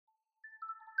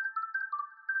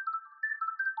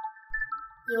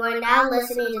You are now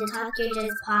listening to Talk Yo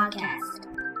Jits Podcast.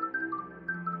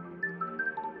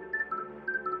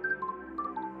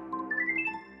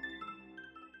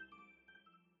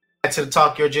 To the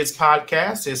Talk Yo Jits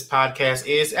Podcast. This podcast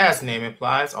is, as the name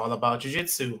implies, all about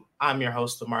Jiu-Jitsu. I'm your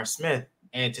host, Lamar Smith,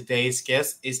 and today's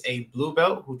guest is a blue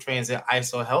belt who trains at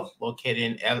ISO Health,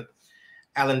 located in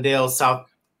Allendale, South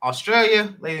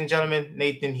Australia. Ladies and gentlemen,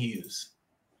 Nathan Hughes.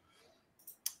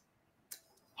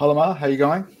 Hello, Lamar. How you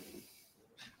going?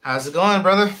 How's it going,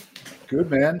 brother? Good,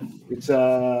 man. It's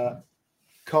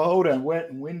cold and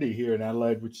wet and windy here in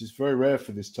Adelaide, which is very rare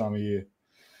for this time of year.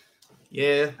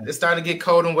 Yeah, it's starting to get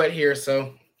cold and wet here,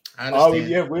 so I understand. Oh,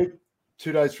 yeah, we're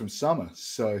 2 days from summer,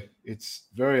 so it's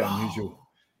very unusual.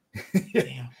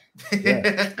 Damn.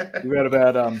 Yeah. We had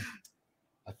about, I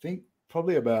think,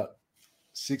 probably about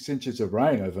 6 inches of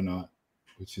rain overnight,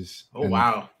 which is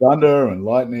wow, thunder and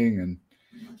lightning and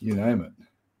you name it.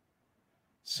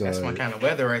 So that's my kind of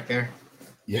weather right there.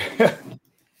 Yeah.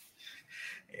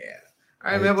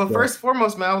 All right, man. But first and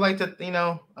foremost, man, I would like to,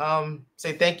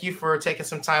 say thank you for taking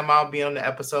some time out, being on the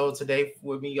episode today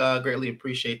with me. Greatly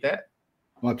appreciate that.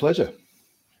 My pleasure.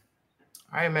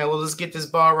 All right, man. Well, let's get this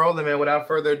ball rolling, man. Without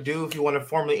further ado, if you want to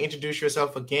formally introduce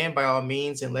yourself again, by all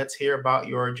means, and let's hear about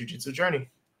your jiu-jitsu journey.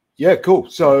 Yeah, cool.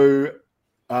 So,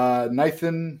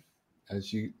 Nathan,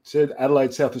 as you said,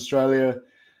 Adelaide, South Australia,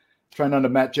 trained under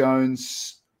Matt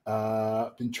Jones.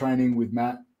 Been training with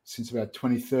Matt since about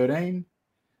 2013.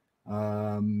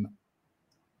 Owner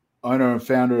and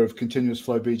founder of Continuous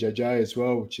Flow BJJ as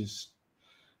well, which is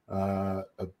a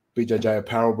BJJ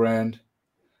apparel brand.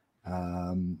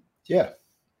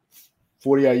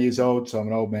 48 years old, so I'm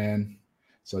an old man.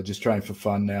 So I just train for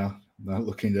fun now. I'm not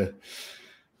looking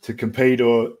to compete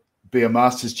or be a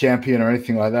Masters champion or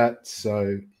anything like that.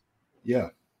 So, yeah.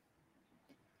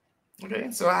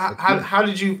 Okay, so how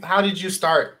did you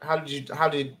start? How did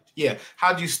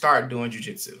you start doing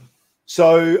jiu-jitsu?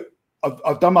 So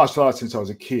I've done martial arts since I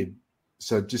was a kid.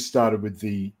 So just started with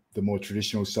the more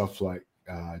traditional stuff like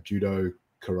judo,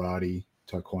 karate,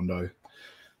 taekwondo,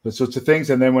 those sorts of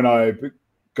things. And then when I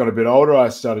got a bit older, I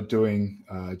started doing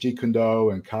jeet kune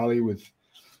do and kali with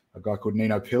a guy called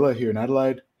Nino Pillar here in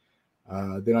Adelaide.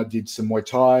 Then I did some Muay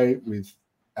Thai with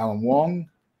Alan Wong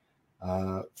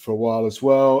for a while as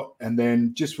well. And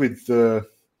then just with the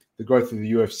growth of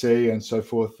the UFC and so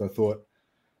forth, I thought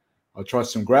I'll try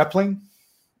some grappling.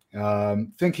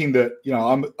 Thinking that,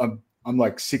 I'm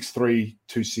like 6'3",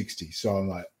 260. So I'm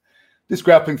like, this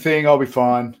grappling thing, I'll be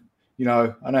fine. I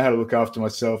know how to look after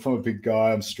myself. I'm a big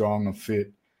guy. I'm strong. I'm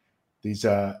fit.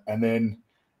 And then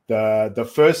the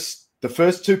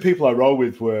first two people I rolled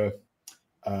with were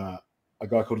a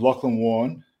guy called Lachlan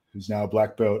Warren, who's now a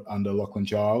black belt under Lachlan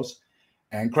Giles,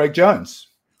 and Craig Jones.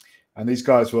 And these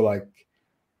guys were like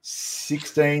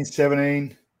 16,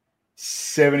 17,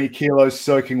 70 kilos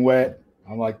soaking wet.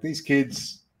 I'm like, these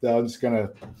kids, I'm just going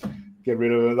to get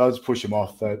rid of them. I'll just push them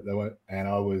off. They went, and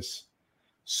I was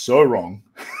so wrong.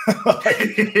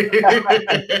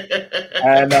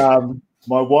 And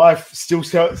my wife still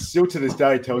to this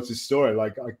day tells this story.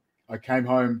 Like I came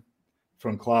home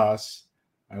from class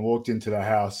and walked into the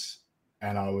house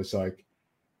and I was like,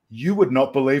 you would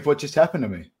not believe what just happened to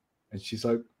me. And she's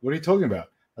like, what are you talking about?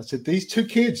 I said, these two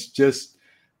kids just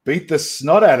beat the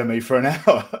snot out of me for an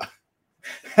hour.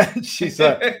 And she's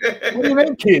like, what do you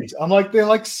mean kids? I'm like, they're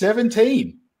like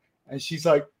 17. And she's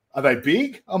like, are they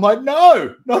big? I'm like,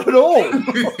 no, not at all.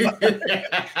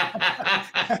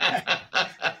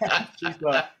 She's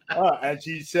like, oh. And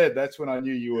she said, that's when I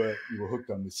knew you were hooked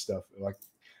on this stuff. Like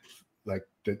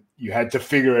that you had to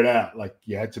figure it out. Like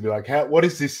you had to be like, what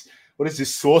is this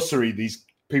sorcery these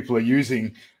people are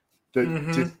using that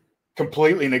just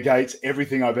completely negates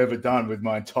everything I've ever done with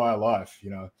my entire life?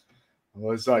 I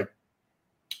was like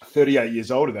 38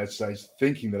 years old at that stage,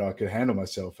 thinking that I could handle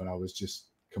myself, and I was just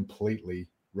completely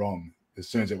wrong. As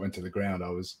soon as it went to the ground, I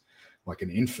was like an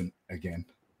infant again.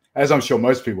 As I'm sure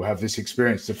most people have this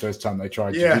experience the first time they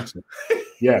try jiu-jitsu.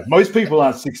 Yeah, most people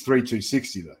aren't 6'3",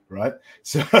 260 though, right?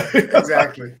 So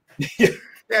exactly. Yeah.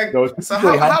 So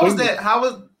how was that?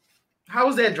 How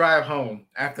was that drive home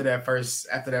after your first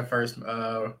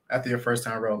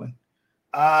time rolling?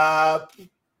 I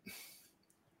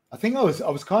think I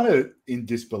was kind of in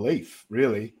disbelief,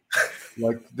 really,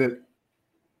 like that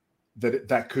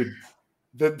they could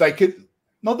not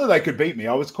that they could beat me.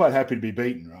 I was quite happy to be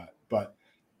beaten, right? But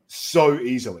so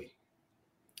easily,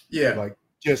 yeah.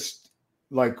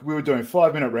 Like we were doing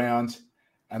 5-minute rounds,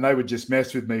 and they would just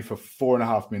mess with me for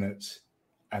 4.5 minutes,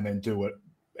 and then do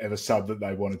whatever sub that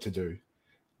they wanted to do,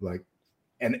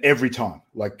 and every time,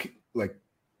 like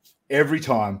every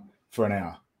time for an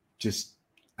hour, just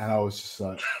And I was just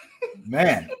like,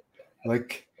 man,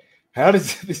 like, how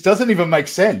does this doesn't even make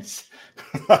sense?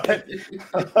 Right?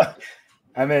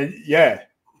 And then,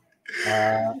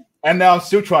 and now I'm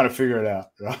still trying to figure it out,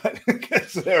 right?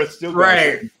 Because there are still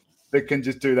guys that can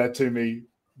just do that to me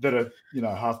that are,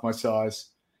 half my size.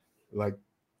 Like,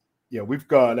 we've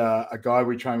got a guy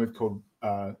we train with called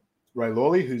Ray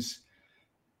Lawley, who's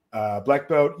black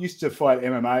belt, used to fight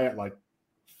MMA at like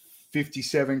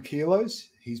 57 kilos.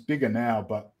 He's bigger now,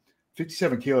 but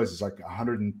 57 kilos is like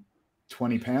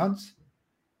 120 pounds.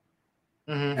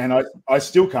 Mm-hmm. And I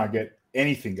still can't get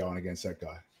anything going against that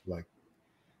guy. Like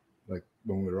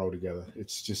when we roll together,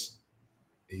 it's just,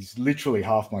 he's literally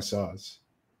half my size.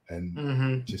 And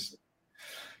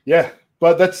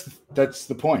but that's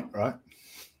the point, right?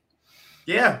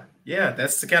 Yeah.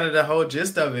 That's kind of the whole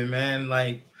gist of it, man.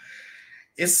 Like,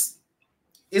 it's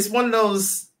one of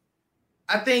those,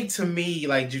 I think to me,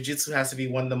 like, jiu-jitsu has to be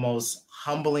one of the most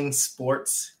humbling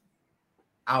sports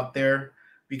out there,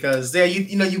 because there,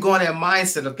 you go in that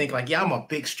mindset of thinking like, I'm a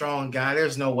big, strong guy.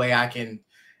 There's no way I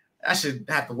should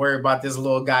have to worry about this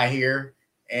little guy here.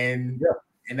 And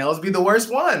those be the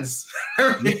worst ones.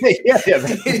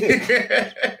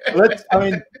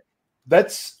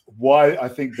 That's why I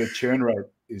think the churn rate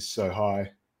is so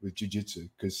high with jiu-jitsu,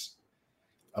 because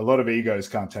a lot of egos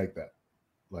can't take that.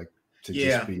 Like, to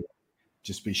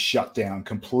just be shut down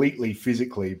completely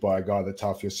physically by a guy that's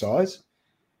half your size.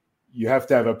 You have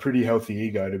to have a pretty healthy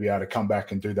ego to be able to come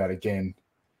back and do that again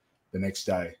the next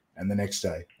day and the next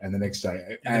day and the next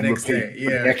day and repeat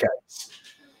for decades,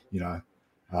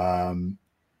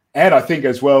 and I think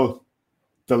as well,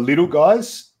 the little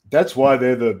guys, that's why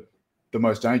they're the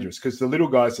most dangerous, because the little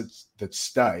guys that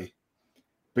stay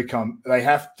they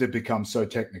have to become so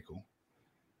technical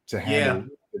to handle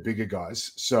the bigger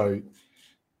guys. So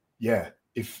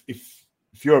if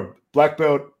you're a black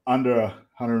belt under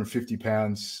 150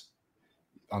 pounds,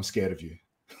 I'm scared of you.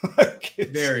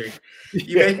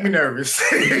 You make me nervous.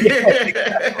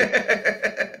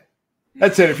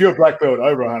 That's it. If you're a black belt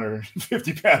over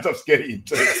 150 pounds, I'm scared of you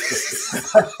too.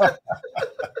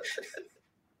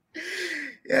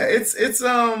 It's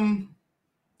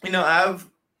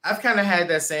I've kind of had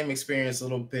that same experience a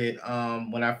little bit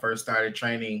when I first started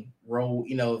training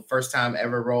first time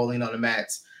ever rolling on the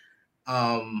mats.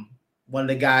 One of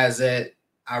the guys that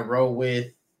I rode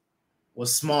with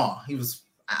was small.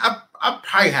 I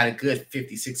probably had a good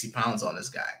 50, 60 pounds on this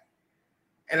guy.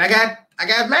 And I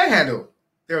got manhandled.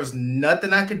 There was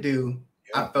nothing I could do.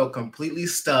 I felt completely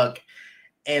stuck.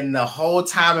 And the whole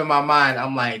time in my mind,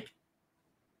 I'm like,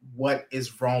 what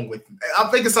is wrong with me?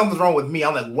 I'm thinking something's wrong with me.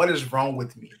 I'm like, what is wrong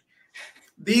with me?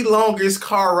 The longest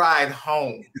car ride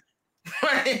home.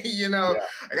 Like,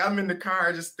 I'm in the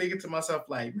car just thinking to myself,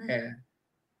 like, man,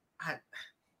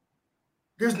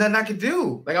 there's nothing I could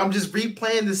do. Like, I'm just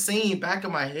replaying the scene back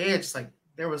in my head, just like,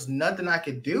 there was nothing I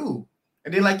could do.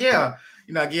 And then, like, I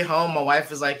get home, my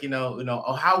wife is like,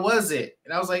 oh, how was it?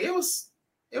 And I was like, it was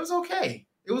okay.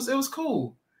 It was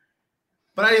cool.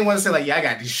 But I didn't want to say like, I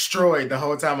got destroyed the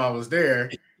whole time I was there.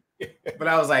 But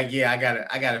I was like, I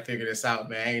gotta figure this out,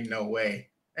 man. Ain't no way.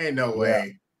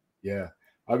 Yeah.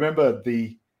 I remember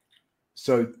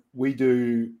so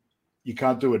you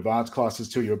can't do advanced classes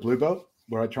till you're a blue belt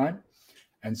where I train.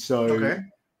 And so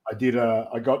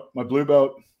I got my blue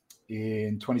belt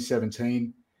in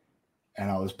 2017,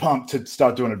 and I was pumped to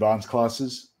start doing advanced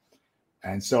classes.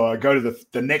 And so I go to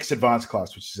the next advanced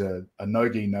class, which is a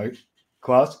no-gi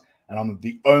class, and I'm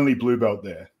the only blue belt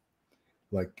there.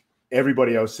 Like,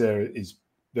 everybody else there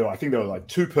I think there were like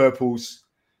 2 purples,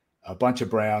 a bunch of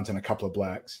browns, and a couple of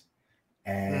blacks.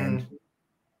 And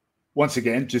once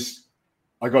again,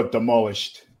 I got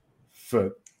demolished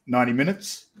for 90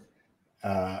 minutes.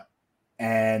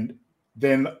 And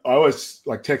then I always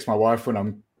like text my wife when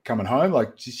I'm coming home,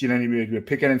 like, just, you don't need me to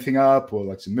pick anything up or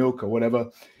like some milk or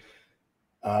whatever.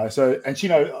 And she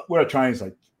where I train is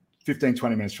like 15,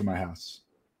 20 minutes from my house.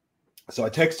 So I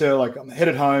text her, like, I'm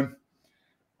headed home.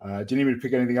 Do you need me to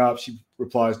pick anything up? She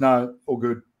replies, no, all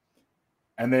good.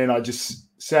 And then I just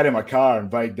sat in my car and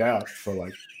vagued out for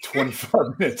like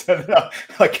 25 minutes. And then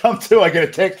I come to, I get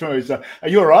a text from her. He's like, are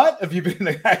you all right? Have you been in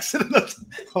an accident?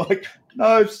 I'm like, no,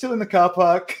 I'm still in the car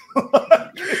park.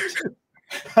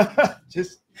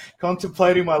 Just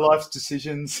contemplating my life's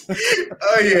decisions.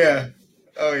 Oh yeah.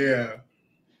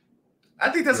 I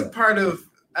think that's a part of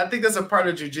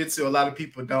jiu-jitsu a lot of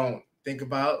people don't think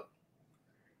about,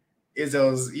 is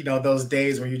those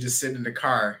days where you just sit in the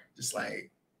car just like,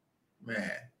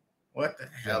 man, what the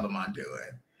hell am I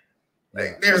doing?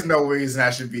 Like, there's no reason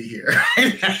I should be here.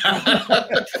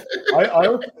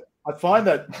 I find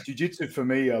that jiu-jitsu for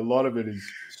me, a lot of it is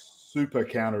super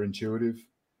counterintuitive.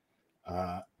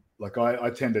 Like I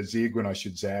tend to zig when I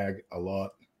should zag a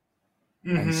lot.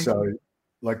 Mm-hmm. And so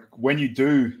like when you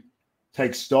do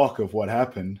take stock of what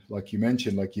happened, like you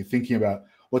mentioned, like you're thinking about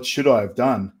what should I have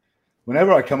done?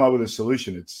 Whenever I come up with a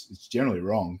solution, it's generally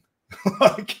wrong.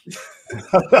 Like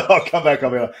I'll come back, I'll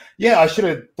be like, yeah, I should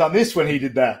have done this when he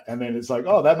did that. And then it's like,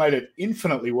 oh, that made it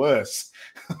infinitely worse.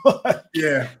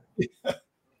 Yeah.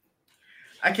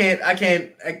 I can't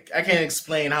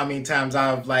explain how many times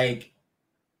I've like,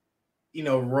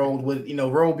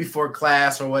 rolled before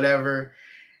class or whatever,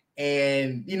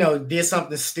 and did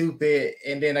something stupid,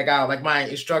 and then I got like my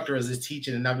instructor is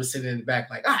teaching, and I'm just sitting in the back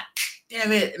like,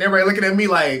 damn it, and everybody looking at me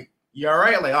like, you all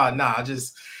right? Like, oh nah,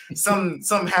 just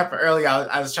something happened earlier.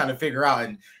 I was trying to figure out,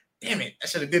 and damn it, I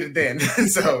should have did it then.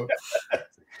 So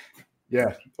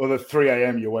yeah, or the 3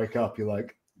 a.m. you wake up, you're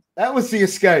like, that was the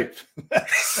escape.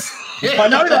 I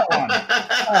know that one.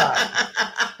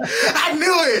 I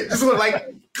knew it. Just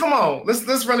like, come on,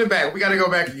 let's run it back. We got to go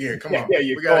back again. Come on.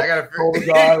 Yeah, I got to call the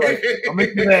guy. Like, I'll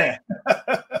meet you there.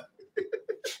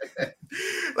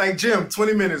 Like, Jim,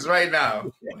 20 minutes right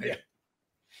now. Yeah.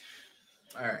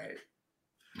 All right.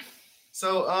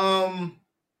 So,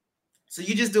 so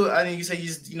you just do it. I mean, you say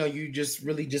you just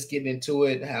really just getting into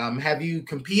it. Have you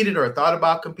competed or thought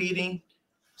about competing?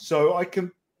 So I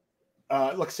can.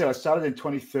 Like I said, I started in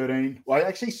 2013. Well, I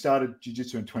actually started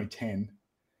jiu-jitsu in 2010.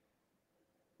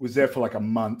 Was there for like a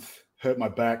month, hurt my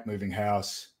back moving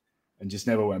house, and just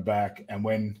never went back. And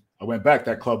when I went back,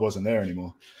 that club wasn't there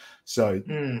anymore. So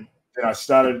then I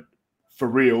started for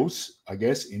reals, I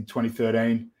guess, in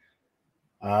 2013.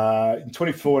 In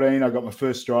 2014, I got my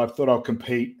first stripe, thought I'll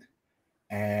compete.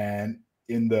 And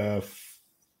in the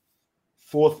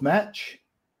fourth match,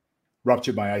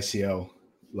 ruptured my ACL.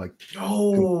 Like,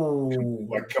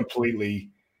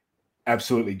 completely,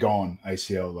 absolutely gone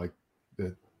ACL.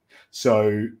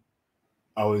 So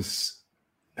I was,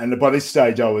 and by this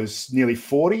stage I was nearly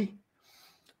 40.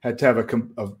 Had to have a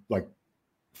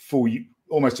full,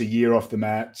 almost a year off the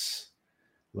mats,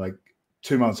 like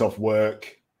 2 months off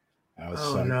work. I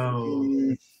was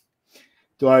no.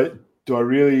 Do I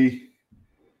really,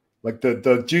 like,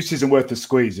 the juice isn't worth the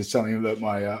squeeze? It's something that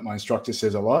my instructor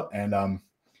says a lot, and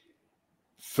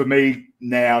for me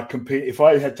now, compete. If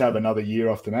I had to have another year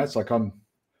off the mats, like I'm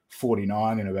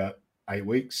 49 in about 8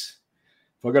 weeks.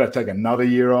 If I got to take another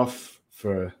year off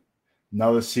for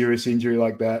another serious injury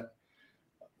like that,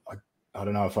 I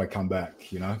don't know if I come back.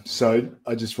 So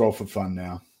I just roll for fun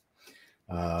now.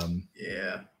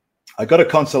 Yeah, I got a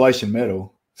consolation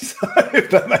medal, so if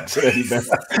that makes it any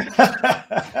better.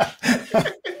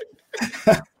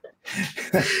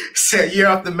 Set year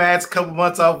off the mats, couple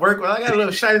months off work. Well, I got a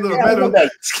little shiny little medal. That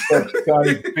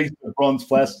shiny piece of bronze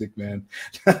plastic, man.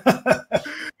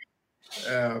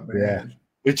 Oh man. Yeah.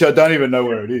 Which I don't even know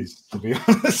where it is, to be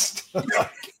honest.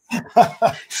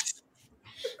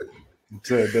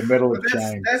 The medal of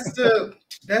shame.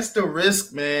 That's the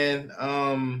risk, man.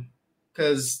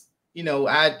 Because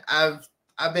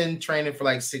I've been training for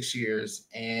like 6 years,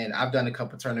 and I've done a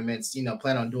couple tournaments.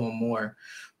 Plan on doing more.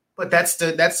 But that's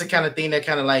the kind of thing that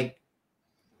kind of like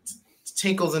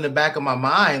tinkles in the back of my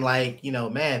mind. Like,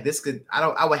 man, this could.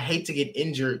 I would hate to get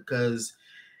injured because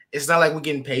it's not like we're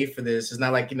getting paid for this. It's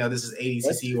not like this is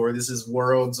ADCC or this is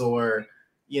Worlds or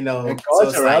And guys so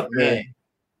it's are like, out there. man.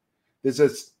 There's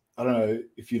this. I don't know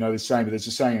if you know this saying, but there's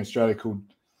a saying in Australia called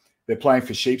 "they're playing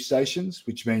for sheep stations,"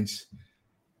 which means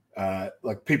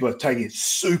like people are taking it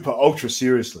super ultra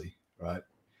seriously, right?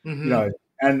 Mm-hmm.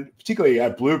 And particularly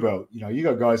at blue belt, you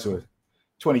got guys who are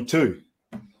 22.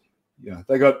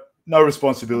 They got no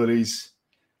responsibilities,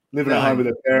 living at home with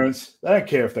their parents. They don't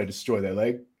care if they destroy their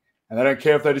leg, and they don't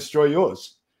care if they destroy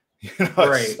yours.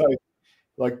 Right. So,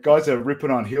 like, guys are ripping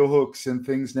on heel hooks and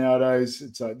things nowadays.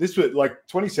 It's this was like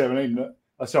 2017.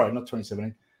 Sorry, not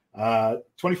 2017.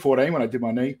 2014 when I did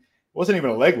my knee. It wasn't even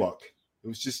a leg lock. It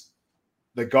was just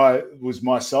the guy was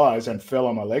my size and fell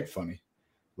on my leg funny,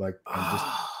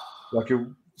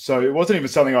 so it wasn't even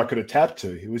something I could have tapped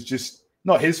to. It was just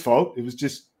not his fault. It was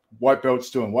just white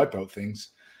belts doing white belt things,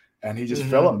 and he just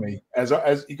fell on me as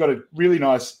he got a really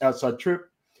nice outside trip.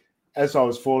 As I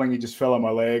was falling, he just fell on my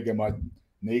leg, and my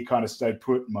knee kind of stayed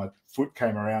put. And my foot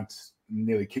came around, and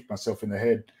nearly kicked myself in the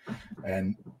head,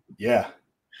 and yeah,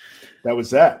 that was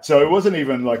that. So it wasn't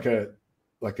even like a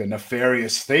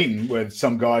nefarious thing where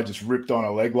some guy just ripped on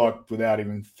a leg lock without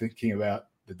even thinking about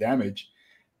the damage.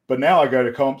 But now I go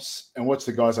to comps and watch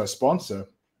the guys I sponsor,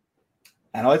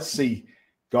 and I see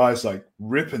guys like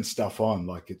ripping stuff on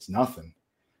like it's nothing.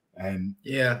 And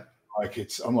yeah,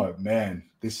 I'm like, man,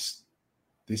 this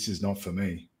is not for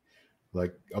me.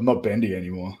 Like, I'm not bendy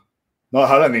anymore. No,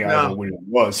 I don't think I ever really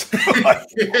was. But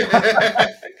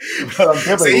I'm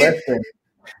definitely less than.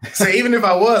 So even if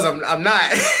I was, I'm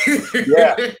not.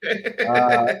 Yeah.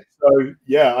 So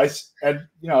yeah, and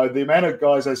the amount of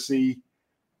guys I see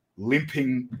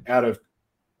limping out of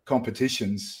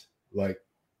competitions, like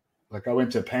I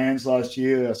went to Pans last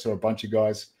year. I saw a bunch of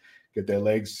guys get their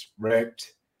legs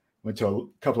wrecked. Went to a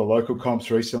couple of local comps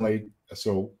recently. I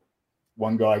saw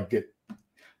one guy get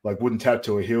wooden tap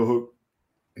to a heel hook.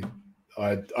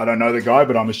 I don't know the guy,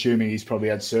 but I'm assuming he's probably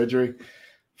had surgery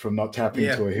from not tapping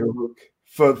to a heel hook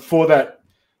for that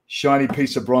shiny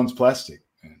piece of bronze plastic.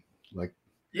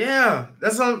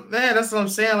 That's what I'm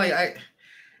saying.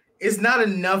 It's not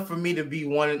enough for me to be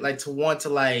want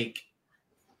to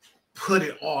put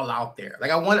it all out there.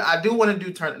 I do want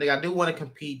to do I do want to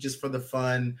compete just for the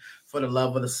fun, for the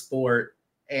love of the sport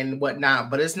and whatnot.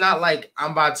 But it's not like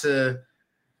I'm about to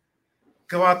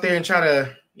go out there and try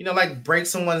to, break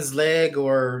someone's leg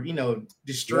or,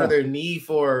 destroy their knee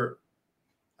for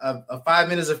a 5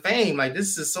 minutes of fame. Like,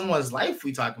 this is someone's life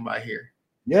we talking about here.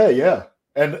 Yeah.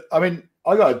 And I mean,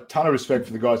 I got a ton of respect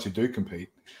for the guys who do compete.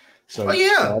 So I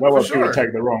don't want people to take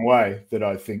it the wrong way. That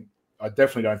I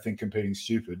definitely don't think competing's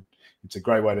stupid. It's a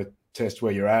great way to test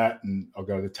where you're at, and I've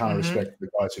got a ton of respect for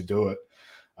the guys who do it.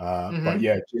 But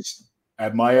yeah, just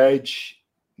at my age,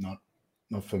 not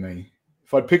for me.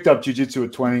 If I'd picked up jiu-jitsu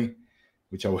at 20,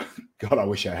 which I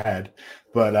wish I had.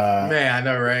 But man, I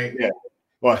know, right? Yeah.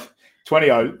 Well, 20,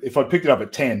 if I'd picked it up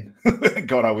at 10,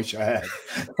 God, I wish I had.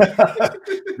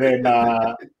 Then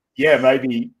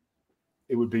maybe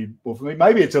it would be more for me.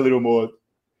 Maybe it's a little more.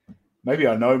 Maybe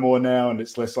I know more now, and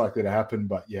it's less likely to happen.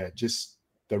 But yeah, just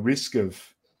the risk of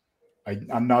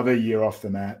another year off the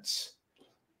mats.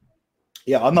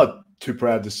 Yeah, I'm not too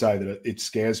proud to say that it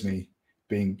scares me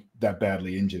being that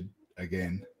badly injured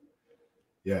again.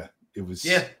 Yeah, it was.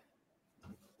 Yeah,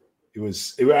 it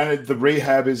was. And the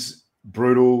rehab is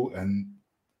brutal and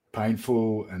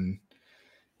painful, and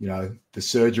the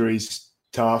surgery's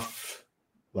tough.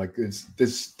 Like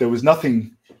there was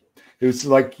nothing. It was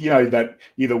that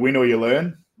either win or you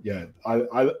learn. Yeah,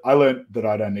 I learned that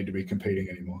I don't need to be competing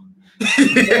anymore.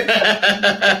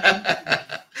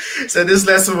 So this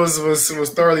lesson was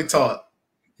thoroughly taught.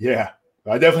 Yeah,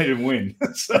 I definitely didn't win.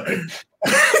 So.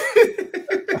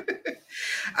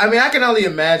 I mean, I can only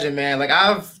imagine, man. Like,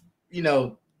 I've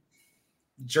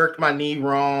jerked my knee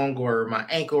wrong or my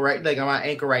ankle right. Like, my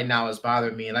ankle right now is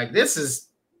bothering me. Like, this is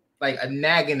like a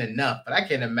nagging enough, but I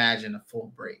can't imagine a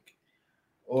full break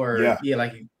or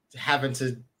like having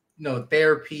to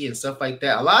therapy and stuff like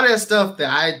that. A lot of that stuff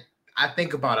that I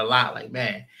think about a lot. Like,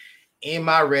 man, am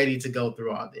I ready to go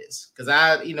through all this? Because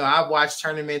I've watched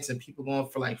tournaments and people going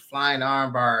for like flying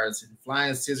arm bars and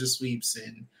flying scissor sweeps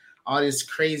and all this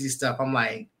crazy stuff. I'm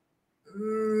like,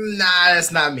 nah,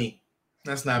 that's not me.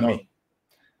 That's not me.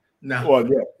 No. Well,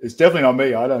 yeah, it's definitely not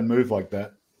me. I don't move like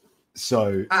that.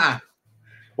 So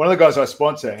one of the guys I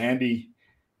sponsor, Andy,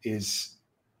 is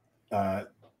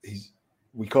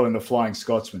we call him the Flying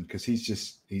Scotsman because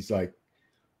he's like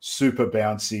super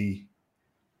bouncy,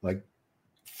 like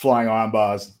flying iron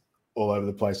bars all over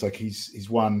the place. Like he's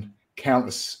won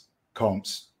countless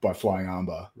comps by flying arm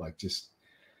bar, like just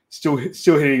still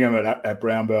hitting him at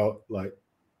brown belt, like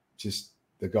just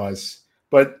the guys.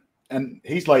 And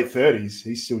he's late 30s,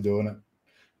 he's still doing it.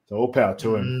 So all power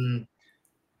to him.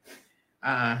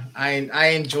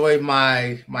 I enjoy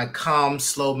my calm,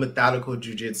 slow, methodical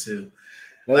jiu-jitsu.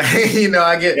 Like,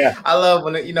 I love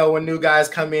when when new guys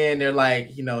come in, they're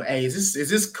like, hey, is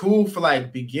this cool for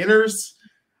like beginners?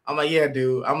 I'm like, yeah,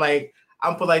 dude. I'm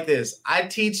put like this. I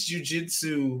teach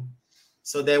jiu-jitsu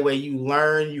so that way you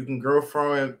learn, you can grow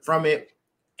from it,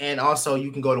 and also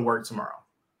you can go to work tomorrow.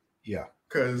 Yeah,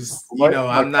 because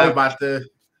I'm not about to.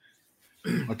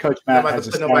 My coach Matt has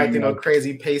put nobody through no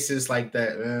crazy paces like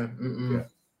that. Yeah.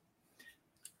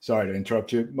 Sorry to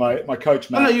interrupt you. My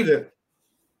coach Matt. Oh, no, you good.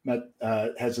 Matt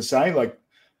has a saying like,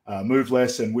 "Move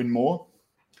less and win more."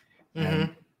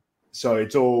 And so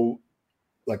it's all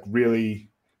like really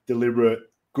deliberate,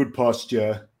 good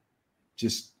posture,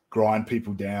 just grind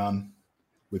people down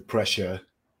with pressure,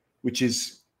 which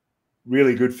is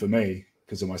really good for me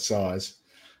because of my size.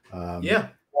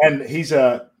 And he's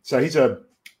a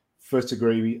first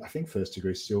degree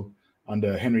still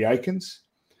under Henry Akins.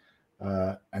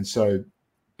 And so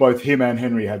both him and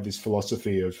Henry have this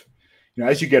philosophy of,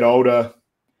 as you get older,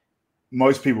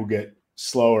 most people get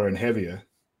slower and heavier.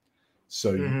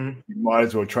 So you might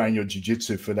as well train your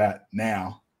jiu-jitsu for that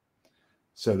now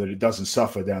so that it doesn't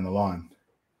suffer down the line.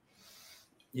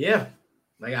 Yeah.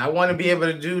 Like, I want to be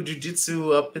able to do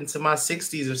jiu-jitsu up into my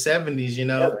 60s or 70s,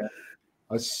 Yeah,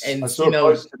 I And saw a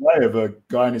post today of a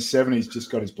guy in his 70s just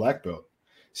got his black belt,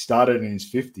 started in his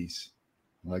 50s.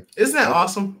 Like, isn't that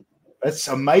awesome? That's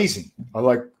amazing.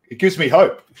 It gives me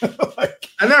hope.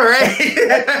 I know, right?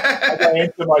 I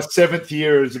enter my 7th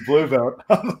year as a blue belt.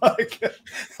 I'm like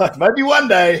maybe one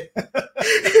day.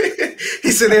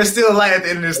 He said there's still a light at the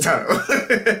end of this tunnel.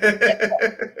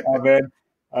 Oh man,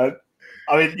 I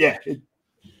mean, yeah.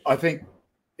 I think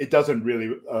it doesn't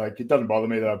really it doesn't bother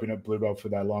me that I've been a blue belt for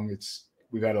that long.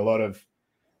 We had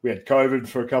COVID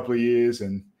for a couple of years,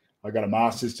 and I got a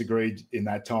master's degree in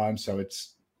that time, so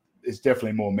it's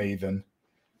definitely more me than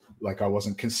I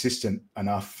wasn't consistent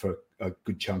enough for a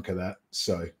good chunk of that.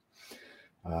 So,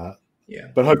 yeah.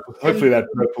 But hopefully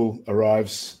that purple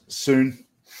arrives soon.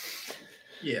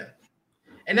 Yeah,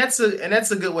 and that's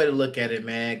a good way to look at it,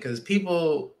 man. Because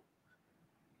people,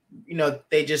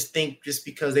 they just think just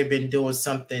because they've been doing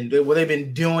something, they've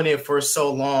been doing it for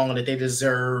so long that they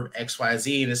deserve X, Y,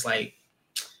 Z, and it's like,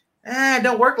 it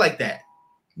don't work like that.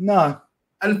 No,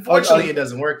 unfortunately, it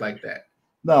doesn't work like that.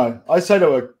 No, I said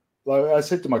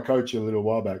to my coach a little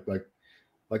while back,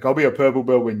 like I'll be a purple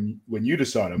belt when you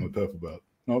decide I'm a purple belt,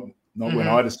 not when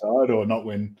I decide, or not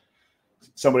when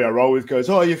somebody I roll with goes,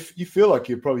 oh, you feel like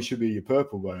you probably should be your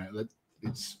purple by now.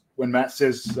 It's when Matt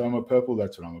says I'm a purple,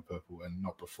 that's when I'm a purple, and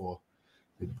not before.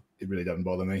 It really doesn't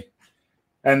bother me.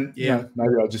 And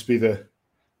maybe I'll just be the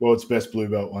world's best blue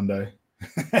belt one day.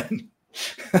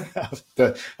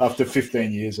 after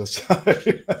 15 years or so.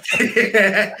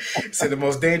 So the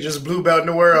most dangerous blue belt in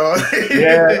the world.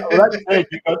 Yeah, well, that's it.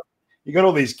 You got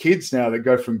all these kids now that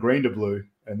go from green to blue,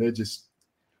 and they're just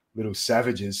little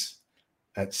savages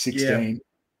at 16.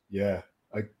 Yeah.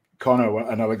 Connor,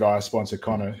 another guy I sponsor,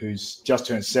 Connor, who's just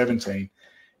turned 17.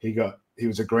 He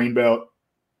was a green belt,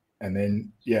 and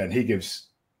then and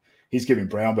he's giving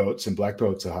brown belts and black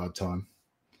belts a hard time,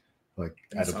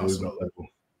 at a blue belt level.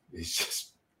 He's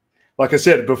just, like I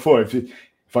said before, if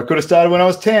I could have started when I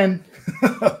was 10.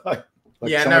 I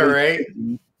know, right?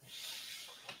 Yeah.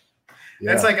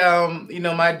 That's like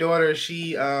my daughter,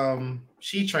 she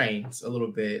trains a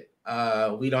little bit.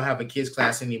 We don't have a kids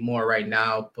class anymore right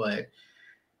now, but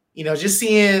just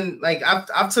seeing,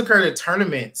 I've took her to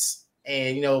tournaments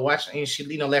and watch, and she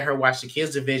let her watch the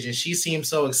kids division. She seems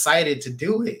so excited to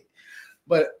do it,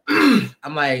 but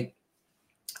I'm like,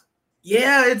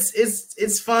 yeah,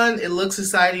 it's fun. It looks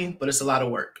exciting, but it's a lot of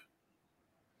work.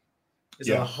 It's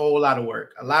a whole lot of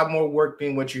work, a lot more work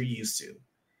than what you're used to.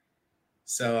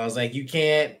 So I was like, you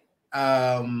can't,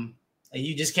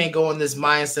 you just can't go in this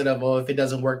mindset of, if it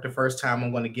doesn't work the first time,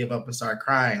 I'm going to give up and start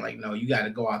crying. No, you got to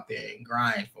go out there and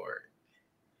grind for it.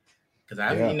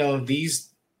 Because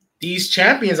these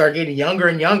champions are getting younger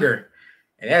and younger,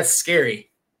 and that's scary.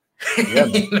 Yeah,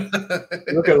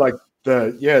 look at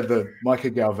the Micah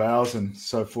Galvaus and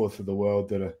so forth of the world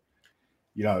that are,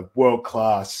 world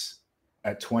class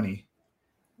at 20.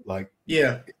 What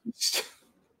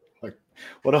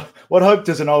hope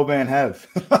does an old man have?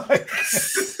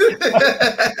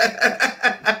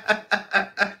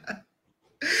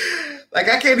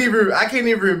 I can't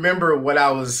even remember what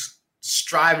I was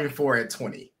striving for at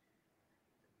 20.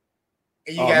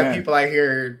 And you got people out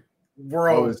here,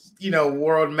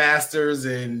 world masters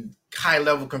and high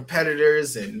level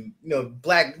competitors, and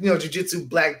black jiu-jitsu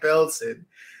black belts, and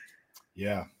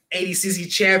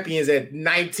ADCC champions at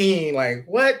 19. Like,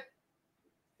 what?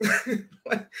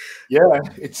 Yeah,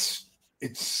 it's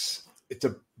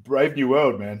a brave new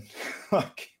world, man.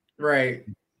 Right.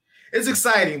 It's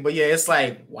exciting, but it's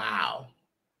like, wow.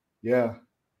 Yeah.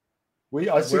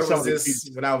 I see some of the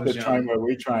kids when I was young. Train where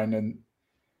we train, and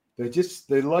they're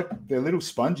little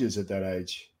sponges at that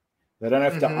age. They don't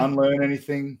have to unlearn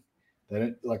anything.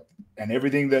 They don't and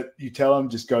everything that you tell them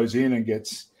just goes in and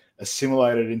gets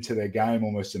assimilated into their game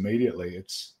almost immediately.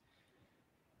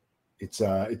 It's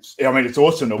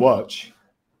awesome to watch.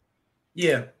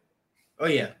 Yeah. Oh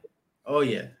yeah.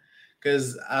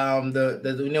 Because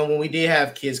when we did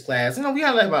have kids class, we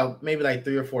had about maybe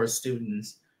 3 or 4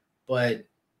 students, but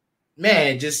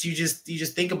man, you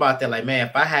just think about that. Like, man,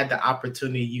 if I had the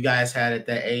opportunity you guys had at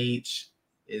that age,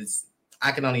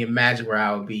 I can only imagine where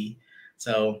I would be.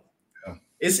 So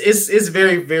it's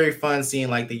very, very fun seeing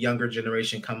the younger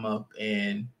generation come up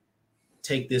and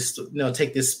take this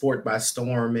sport by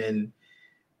storm, and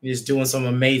just doing some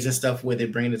amazing stuff with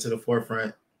it, bringing it to the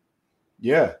forefront.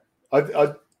 Yeah. I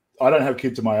don't have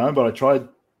kids of my own, but I tried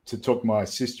to talk my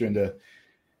sister into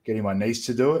getting my niece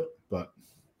to do it, but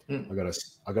I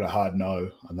got a hard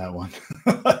no on that one.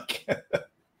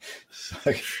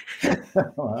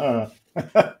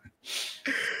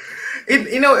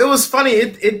 It was funny.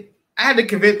 I had to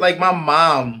convince, my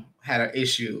mom had an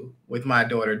issue with my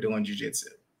daughter doing jujitsu.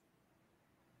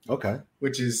 Okay.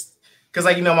 Which is because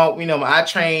like I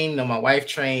train, my wife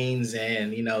trains,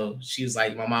 and she was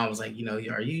like, my mom was like,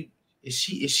 is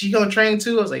she gonna train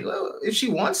too? I was like, well, if she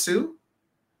wants to.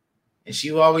 And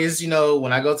she always,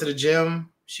 when I go to the gym,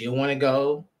 she'll want to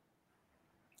go,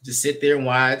 just sit there and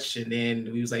watch. And then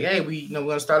we was like, hey, we're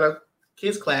gonna start a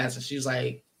kids class, and she was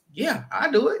like, yeah, I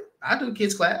do it. I do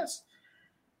kids class.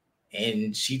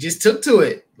 And she just took to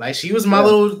it. Like she was my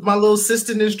little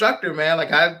assistant instructor, man.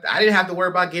 Like I didn't have to worry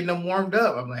about getting them warmed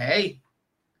up. I'm like, hey,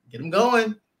 get them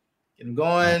going.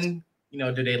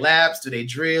 Do they laps, do they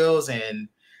drills, and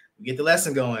we get the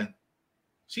lesson going.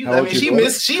 She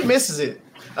misses it.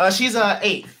 She's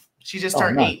 8. She just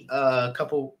turned 8 a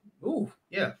couple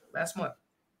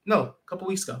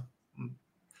weeks ago.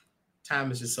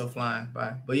 Time is just so flying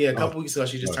by. But yeah, a couple weeks ago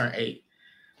she just turned 8.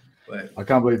 But I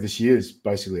can't believe this year is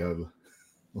basically over.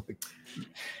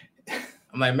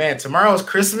 I'm like, man, tomorrow's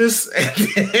Christmas.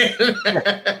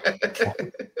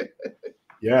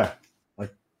 Yeah.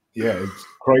 It's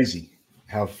crazy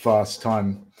how fast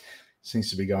time seems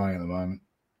to be going at the moment.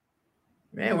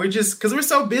 Man, because we're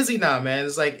so busy now, man.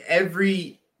 It's like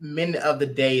every minute of the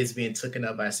day is being taken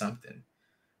up by something.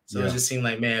 So it just seemed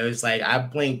like, man, it was like I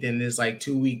blinked and it's like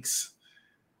 2 weeks.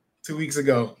 2 weeks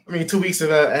ago. 2 weeks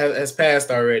has passed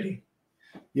already.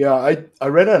 Yeah, I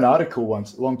read an article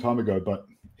once a long time ago, but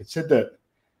it said that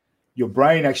your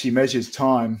brain actually measures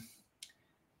time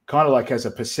kind of like as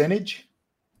a percentage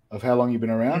of how long you've been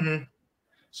around. Mm-hmm.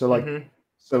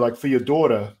 So like for your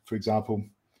daughter, for example,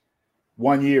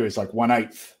 1 year is like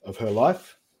 1/8 of her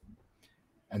life.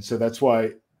 And so that's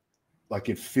why like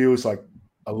it feels like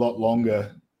a lot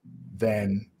longer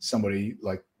than somebody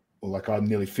like I'm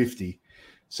nearly 50.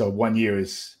 So 1 year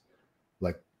is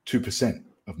like 2%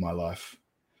 of my life.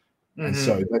 Mm-hmm. And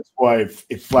so that's why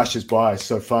it flashes by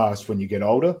so fast when you get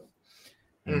older.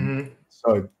 Mm-hmm.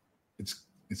 So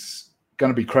it's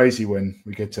going to be crazy when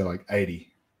we get to like 80.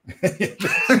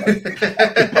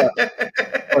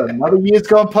 Another year's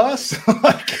gone past.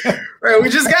 Right, we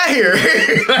just got here.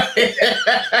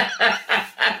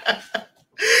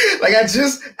 Like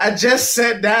I just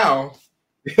sat down.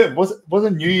 Yeah,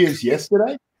 wasn't New Year's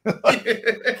yesterday?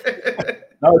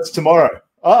 No, it's tomorrow.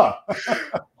 All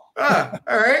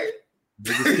right.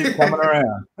 They just keep coming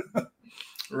around.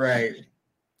 Right.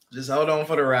 Just hold on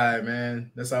for the ride,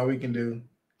 man. That's all we can do.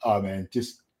 Oh, man.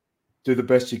 Just do the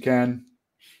best you can.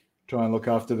 Try and look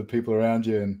after the people around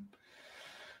you and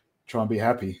try and be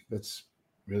happy. That's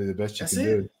really the best you can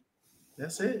do.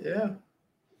 That's it, yeah.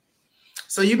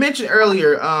 So you mentioned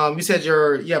earlier, you said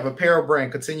you have apparel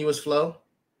brand, Continuous Flow.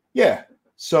 Yeah.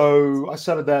 So I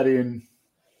started that in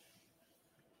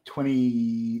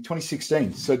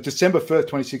 2016. So December 1st,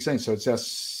 2016. So it's our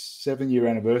 7-year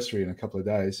anniversary in a couple of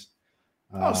days.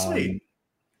 Oh, sweet.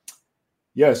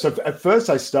 Yeah. So at first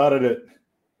I started it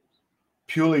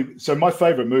purely. So my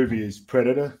favorite movie is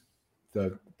Predator,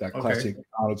 that classic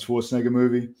Arnold Schwarzenegger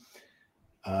movie.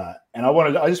 And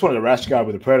I just wanted a rash guard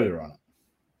with a Predator on it.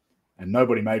 And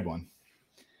nobody made one.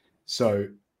 So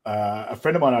a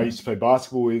friend of mine I used to play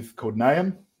basketball with called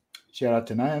Nahum, shout out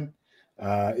to Nahum,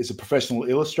 is a professional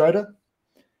illustrator.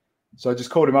 So I just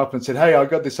called him up and said, hey, I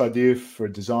got this idea for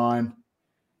a design.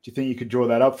 Do you think you could draw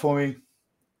that up for me?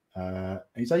 And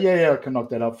he's like, yeah, I can knock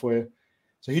that up for you.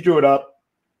 So he drew it up.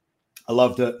 I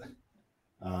loved it.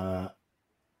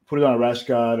 Put it on a rash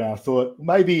guard, and I thought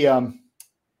maybe I'm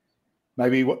not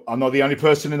the only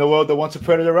person in the world that wants a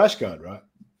Predator rash guard, right?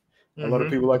 A lot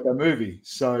of people like that movie.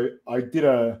 So I did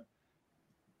a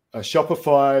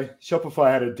Shopify. Shopify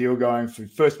had a deal going for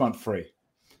first month free.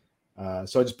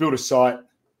 So I just built a site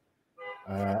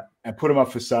and put them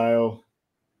up for sale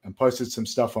and posted some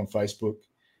stuff on Facebook.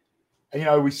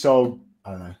 And, we sold,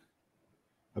 I don't know,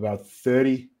 about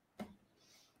 30.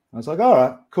 I was like, all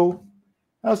right, cool.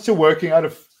 I was still working. I had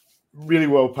a really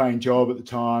well-paying job at the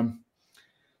time.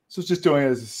 So I was just doing it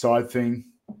as a side thing.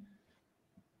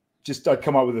 I'd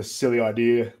come up with a silly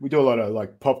idea. We do a lot of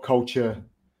like pop culture,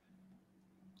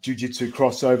 jiu-jitsu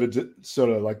crossover, sort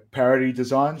of like parody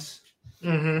designs.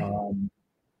 Mm-hmm.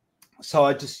 So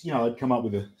I just, I'd come up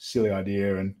with a silly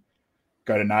idea and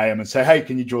go to Nahum and say, hey,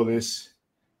 can you draw this?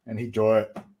 And he'd draw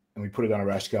it and we put it on a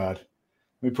rash guard.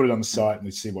 We put it on the site and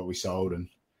we'd see what we sold. And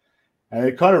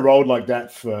it kind of rolled like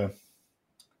that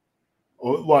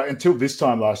until this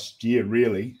time last year,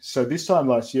 really. So this time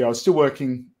last year, I was still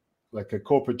working like a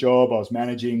corporate job. I was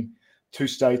managing 2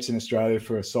 states in Australia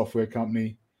for a software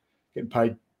company, getting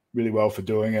paid really well for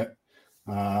doing it.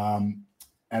 And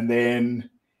then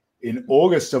in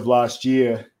August of last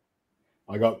year,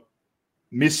 I got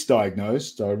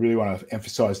misdiagnosed. I really want to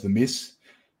emphasize the miss.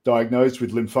 diagnosed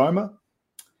with lymphoma.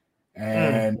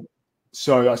 And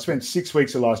so I spent 6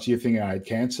 weeks of last year thinking I had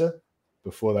cancer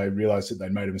before they realized that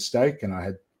they'd made a mistake. And I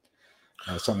had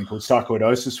something called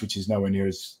sarcoidosis, which is nowhere near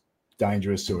as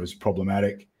dangerous or as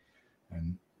problematic.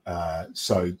 And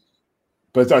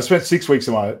but I spent 6 weeks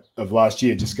of last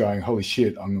year just going, holy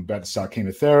shit, I'm about to start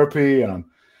chemotherapy. And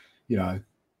and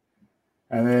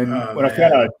then when I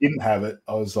found out I didn't have it,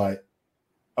 I was like,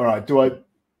 all right,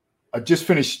 I just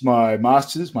finished my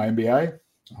master's, my MBA.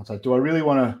 I was like, what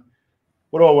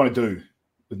do I want to do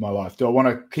with my life? Do I want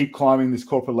to keep climbing this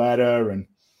corporate ladder,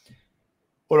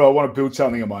 or do I want to build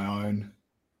something of my own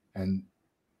and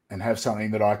have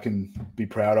something that I can be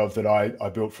proud of that I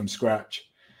built from scratch?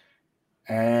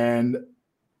 And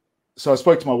so I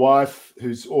spoke to my wife,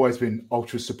 who's always been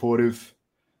ultra supportive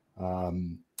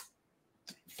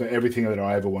for everything that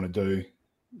I ever want to do.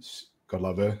 God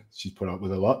love her. She's put up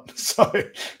with a lot. So,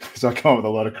 because I come up with a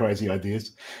lot of crazy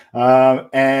ideas.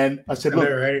 And I said, look,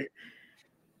 right.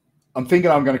 I'm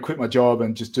thinking I'm going to quit my job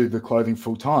and just do the clothing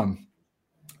full time.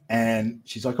 And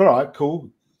she's like, all right, cool.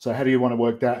 So how do you want to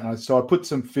work that? And so I put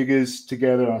some figures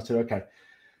together and I said, okay,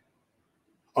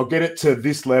 I'll get it to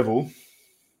this level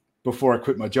before I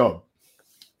quit my job.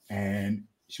 And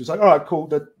she was like, all right, cool.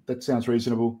 That sounds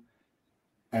reasonable.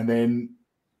 And then,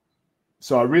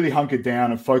 so I really hunkered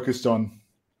down and focused on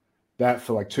that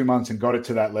for like 2 months and got it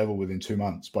to that level within 2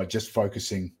 months by just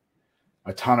focusing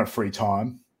a ton of free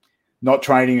time, not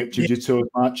training at jiu-jitsu as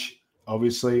much,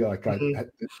 obviously. Like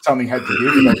something had to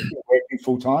give, and I was still working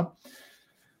full time.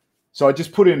 So I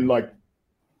just put in like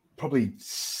probably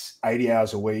 80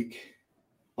 hours a week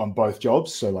on both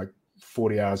jobs. So like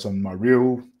 40 hours on my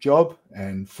real job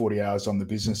and 40 hours on the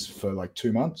business for like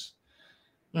 2 months,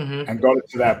 and got it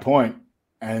to that point.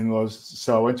 And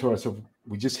so I went to her, I said,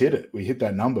 we just hit it. We hit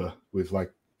that number with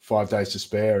like 5 days to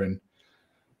spare in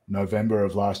November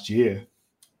of last year.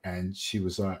 And she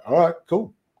was like, all right,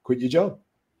 cool, quit your job.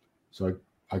 So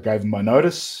I gave them my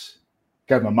notice,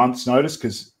 gave them a month's notice,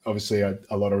 because obviously I had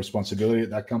a lot of responsibility at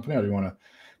that company. I didn't want to,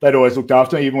 they'd always looked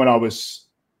after me. Even when I was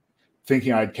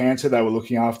thinking I had cancer, they were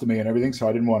looking after me and everything. So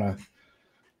I didn't want to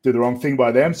do the wrong thing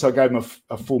by them. So I gave them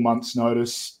a full month's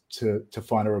notice to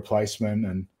find a replacement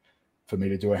and for me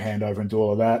to do a handover and do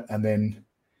all of that. And then,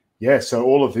 so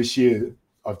all of this year,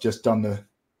 I've just done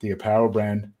the apparel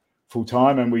brand full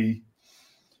time, and we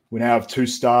now have 2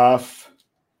 staff.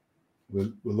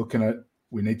 We're looking at,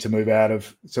 we need to move out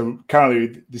of, so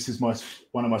currently this is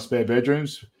one of my spare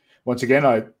bedrooms. Once again,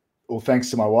 all thanks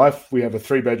to my wife, we have a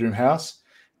 3-bedroom house.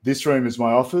 This room is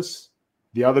my office.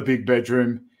 The other big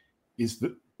bedroom is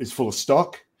full of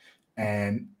stock,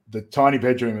 and the tiny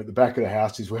bedroom at the back of the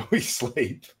house is where we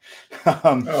sleep.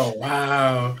 Oh,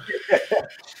 wow.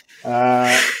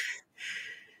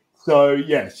 So,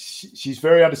 yeah, she's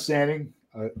very understanding.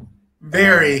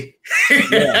 Very.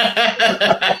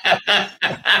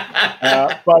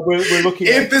 But we're looking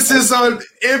emphasis on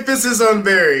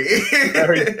very.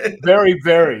 Very, very,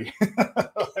 very.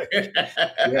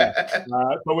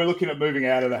 But we're looking at moving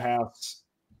out of the house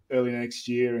early next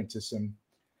year into some,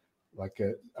 like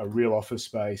a real office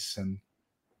space. And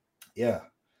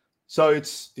so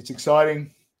it's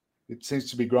exciting. It seems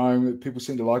to be growing. People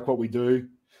seem to like what we do.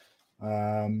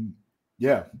 Our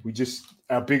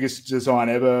biggest design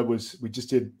ever was, we just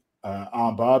did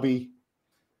Arm Barbie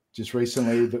just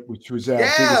recently, which was our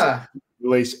biggest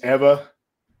release ever,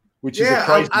 which is a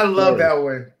crazy I love that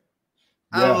one.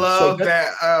 Yeah. I love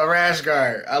that rash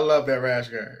guard. I love that rash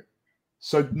guard.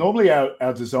 So normally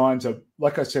our designs are,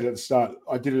 like I said at the start,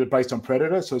 I did it based on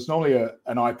Predator. So it's normally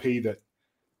an IP that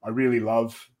I really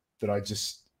love that I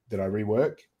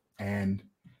rework. And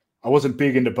I wasn't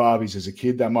big into Barbies as a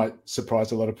kid. That might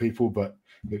surprise a lot of people, but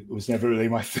it was never really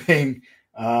my thing.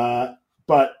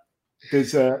 But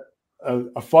there's a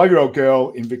 5-year-old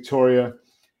girl in Victoria.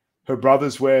 Her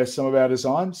brothers wear some of our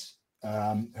designs,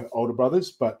 her older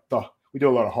brothers, but we do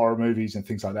a lot of horror movies and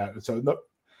things like that. So not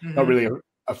really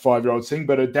a 5-year-old thing,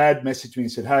 but her dad messaged me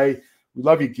and said, hey, we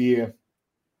love your gear.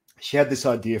 She had this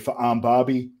idea for Arm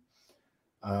Barbie.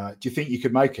 Do you think you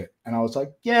could make it? And I was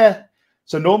like, yeah.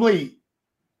 So normally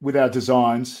with our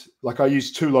designs, like I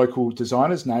use 2 local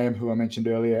designers, Naeem, who I mentioned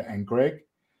earlier, and Greg.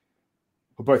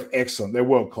 We're both excellent. They're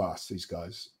world-class, these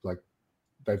guys. Like,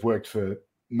 they've worked for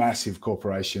massive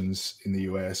corporations in the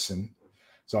US. And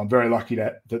so I'm very lucky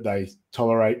that they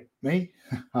tolerate me.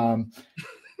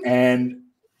 And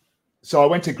so I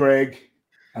went to Greg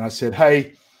and I said,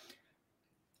 hey,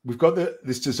 we've got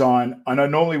this design. I know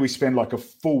normally we spend like a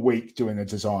full week doing a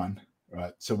design,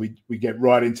 right? So we get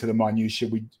right into the minutiae.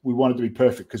 We want it to be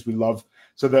perfect because we love,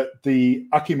 so that the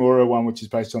Akimura one, which is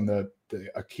based on the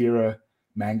Akira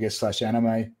manga /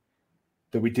 anime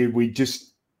that we did.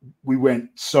 We went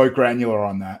so granular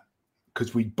on that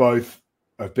because we both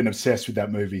have been obsessed with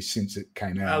that movie since it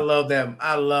came out. I love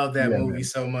that movie man.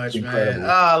 so much, It's man. incredible. Oh,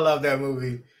 I love that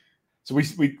movie. So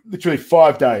we literally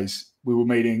 5 days we were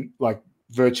meeting like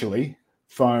virtually,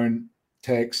 phone,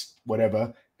 text,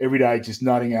 whatever, every day, just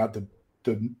nutting out the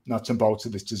nuts and bolts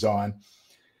of this design.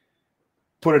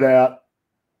 Put it out.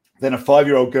 Then a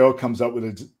 5-year-old girl comes up with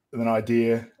an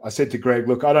idea. I said to Greg,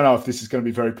 look, I don't know if this is going to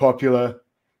be very popular.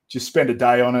 Just spend a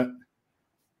day on it.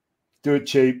 Do it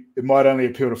cheap. It might only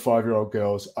appeal to 5-year-old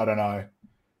girls. I don't know.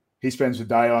 He spends a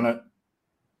day on it.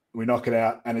 We knock it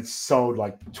out, and it's sold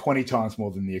like 20 times more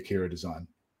than the Akira design.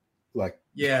 Like,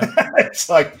 yeah, it's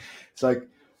like,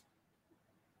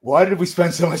 why did we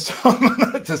spend so much time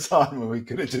on that design when we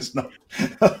could have just not?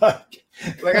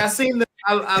 Like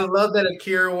I love that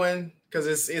Akira one because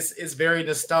it's very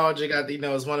nostalgic.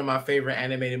 It's one of my favorite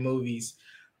animated movies.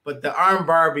 But the Arm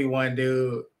Barbie one,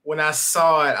 dude, when I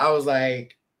saw it, I was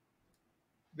like,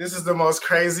 this is the most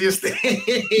craziest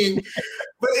thing.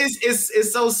 But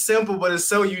it's so simple, but it's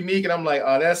so unique, and I'm like,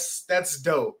 oh, that's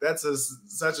dope. That's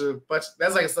such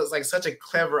a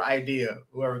clever idea.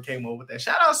 Whoever came up with that,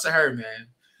 shout outs to her, man.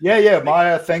 Yeah,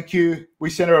 Maya, thank you. We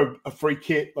sent her a free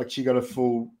kit. Like she got a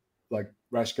full like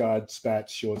rash guard,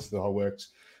 spats, shorts, the whole works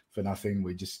for nothing.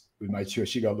 We made sure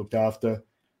she got looked after.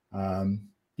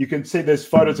 You can see there's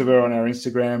photos of her on our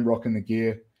Instagram rocking the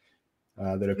gear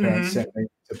that her parents sent me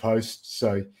to post.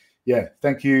 So yeah,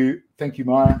 thank you,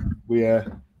 Maya. We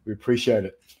appreciate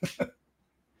it.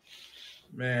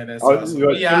 Man, that's awesome.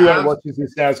 Anyone who watches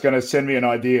this now is going to send me an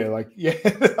idea. Like, yeah,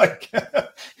 like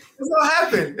it's gonna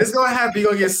happen. It's gonna happen.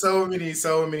 You're gonna get so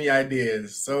many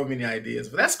ideas.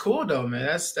 But that's cool though, man.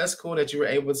 That's cool that you were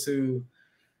able to,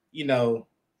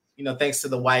 thanks to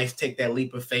the wife, take that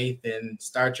leap of faith and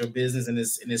start your business and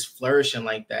it's flourishing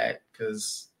like that.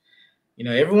 Because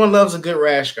everyone loves a good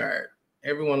rash guard.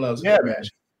 Everyone loves a good rash guard.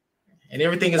 And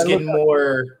everything is getting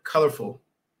more colorful.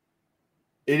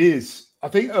 It is.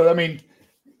 I mean,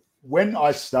 when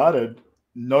I started,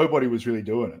 nobody was really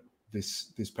doing it.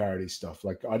 This parody stuff.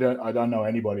 Like I don't know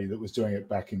anybody that was doing it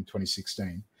back in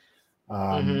 2016.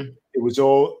 It was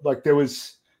all like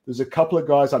there's a couple of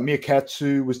guys like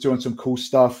Miyakatsu was doing some cool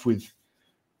stuff with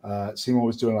Seymour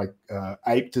was doing like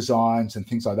ape designs and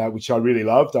things like that, which I really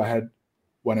loved. I had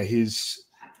one of his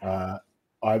I'm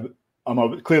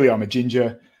a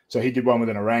ginger, so he did one with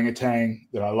an orangutan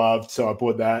that I loved. So I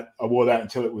bought that. I wore that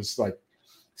until it was like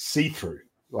see-through.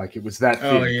 Like it was that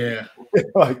thin. Oh yeah.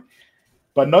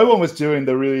 But no one was doing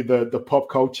the pop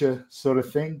culture sort of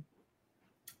thing.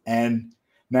 And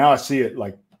now I see it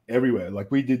like everywhere. Like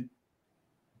we did,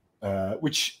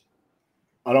 which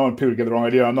I don't want people to get the wrong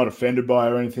idea. I'm not offended by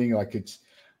or anything. Like it's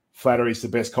flattery's the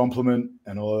best compliment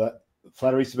and all of that.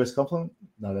 Flattery's the best compliment?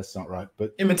 No, that's not right.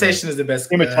 But imitation is the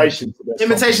best. Imitation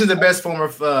is the best form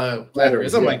of flattery.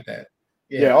 Something like that.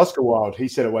 Yeah, Oscar Wilde. He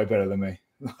said it way better than me.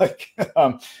 Like,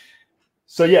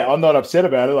 so yeah, I'm not upset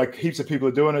about it. Like heaps of people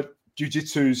are doing it.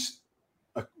 Jiu-Jitsu's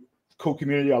a cool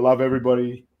community. I love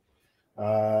everybody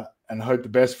and hope the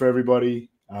best for everybody.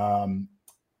 But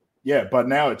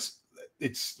now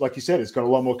it's like you said, it's got a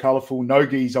lot more colorful.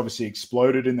 Nogi's obviously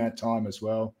exploded in that time as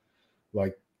well.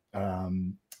 Like,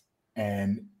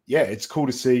 and yeah, it's cool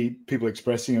to see people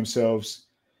expressing themselves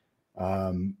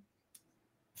through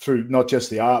not just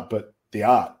the art, but the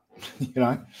art,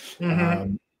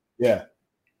 yeah.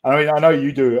 I mean, I know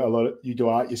you do you do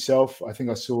art yourself. I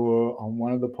think I saw on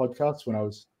one of the podcasts when I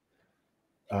was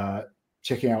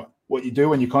checking out what you do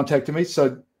when you contacted me.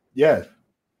 So yeah.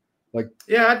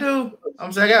 Yeah, I do.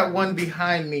 I got one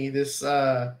behind me, this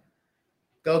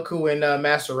Goku and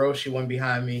Master Roshi one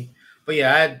behind me. But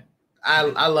yeah,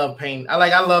 I love paint. I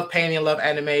love painting, I love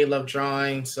anime, love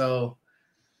drawing. So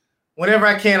whenever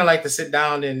I can, I like to sit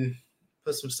down and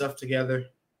put some stuff together,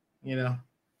 Yeah.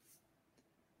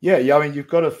 I mean, you've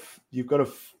got to.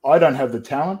 I don't have the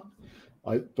talent,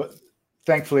 but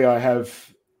thankfully I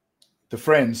have the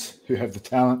friends who have the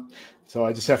talent. So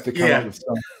I just have to come up with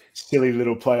some silly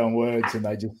little play on words, and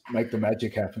they just make the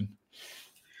magic happen.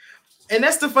 And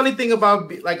that's the funny thing about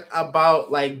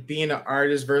being an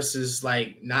artist versus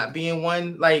like not being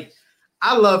one. Like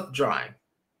I love drawing,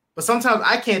 but sometimes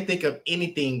I can't think of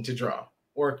anything to draw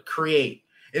or create,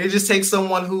 and it just takes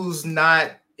someone who's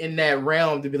not in that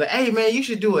realm to be like, hey man, you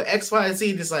should do it X, Y, and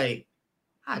Z. Just like,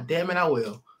 damn it, I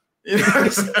will.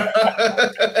 It's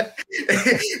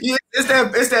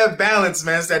that balance,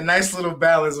 man. It's that nice little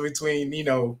balance between,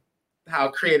 how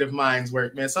creative minds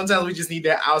work, man. Sometimes we just need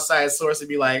that outside source to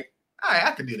be like, all right,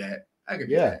 I could do that.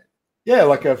 Yeah,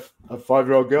 like a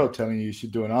 5-year-old girl telling you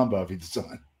should do an arm Barbie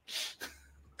design.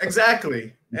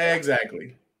 Exactly. Because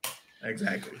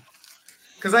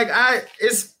like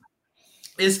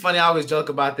it's funny. I always joke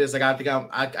about this. Like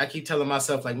I keep telling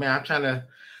myself like, man,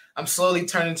 I'm slowly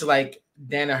turning to like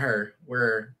Danaher,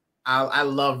 where I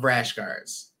love rash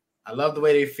guards. I love the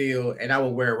way they feel, and I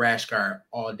will wear a rash guard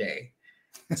all day.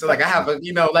 So like I have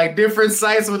like different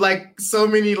sites with like so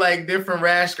many like different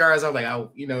rash guards. I'm like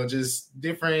just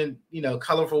different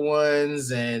colorful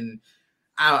ones, and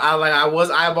I was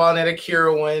eyeballing that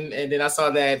Akira one, and then I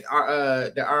saw that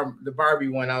the Barbie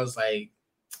one. I was like,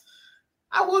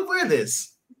 I would wear this.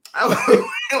 I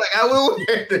will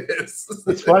wear this.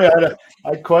 It's funny. I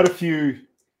had quite a few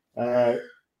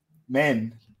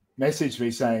men message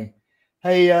me saying,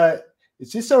 "Hey,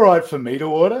 is this all right for me to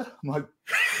order?" I'm like,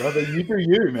 "Brother, you do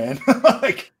you, man."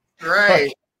 Like,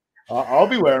 right. I'll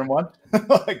be wearing one.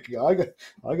 Like,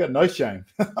 I got no shame.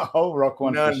 I'll rock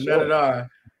one. None, for sure. None at all.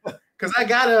 Because I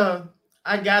got a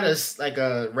like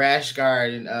a rash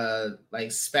guard and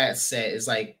like spat set. It's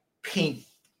like pink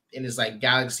and it's like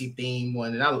galaxy theme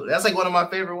one, and that's like one of my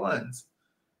favorite ones.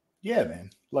 Yeah, man.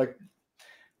 Like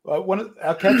one of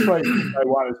our catchphrase from day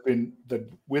one has been that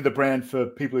we're the brand for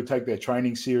people who take their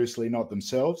training seriously, not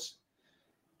themselves.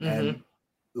 Mm-hmm. And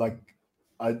like,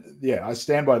 I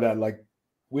stand by that. Like,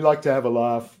 we like to have a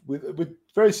laugh. We're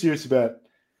very serious about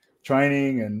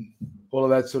training and all of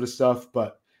that sort of stuff,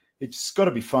 but it's got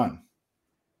to be fun.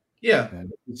 Yeah.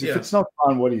 If it's not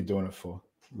fun, what are you doing it for?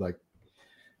 Like,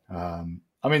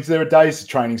 I mean, there are days the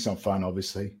training's not fun,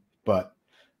 obviously, but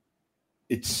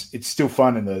it's still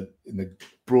fun in the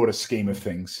broader scheme of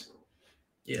things.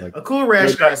 Yeah, like, a cool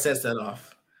rash guard sets that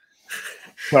off.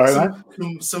 Sorry,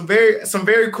 man. Some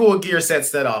very cool gear sets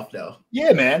that off, though.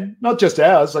 Yeah, man. Not just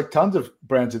ours. Like, tons of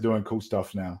brands are doing cool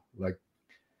stuff now. Like,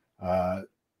 I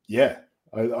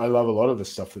love a lot of the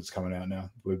stuff that's coming out now.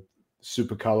 We're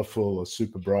super colorful or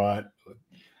super bright,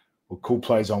 or cool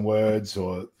plays on words,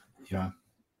 or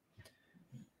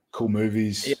cool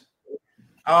movies. Yeah.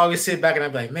 I always sit back and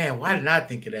I'm like, man, why didn't I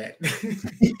think of that?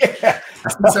 Yeah.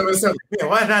 Man,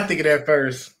 why didn't I think of that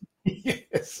first?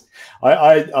 Yes.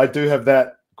 I do have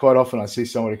that quite often. I see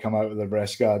somebody come out with a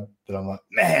rash guard that I'm like,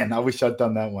 man, I wish I'd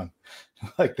done that one.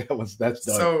 Like that's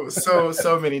dope.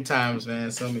 So many times, man.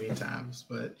 So many times.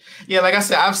 But yeah, like I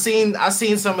said, I've seen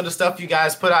some of the stuff you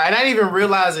guys put out, and I didn't even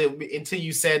realize it until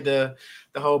you said the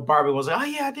whole Barbie was like, oh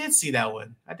yeah, I did see that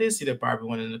one. I did see the Barbie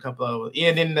one and a couple of others. Yeah,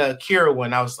 and then the Kira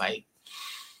one, I was like,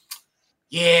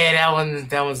 yeah,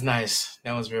 that one's nice.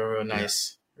 That was real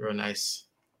nice. Yeah. Real nice.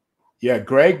 Yeah,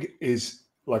 Greg is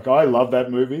like, I love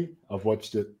that movie. I've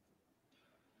watched it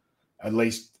at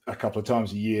least a couple of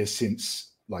times a year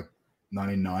since like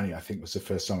 1990. I think was the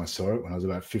first time I saw it when I was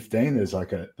about 15.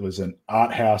 There was an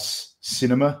art house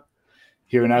cinema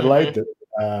here in Adelaide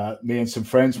that me and some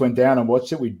friends went down and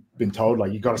watched it. We'd been told,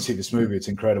 like, you got to see this movie. It's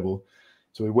incredible.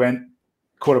 So we went,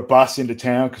 caught a bus into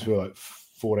town because we were like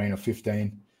 14 or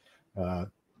 15.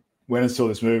 Went and saw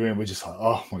this movie and we're just like,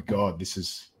 oh my God, this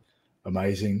is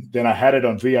amazing. Then I had it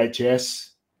on VHS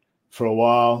for a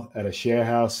while at a share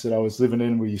house that I was living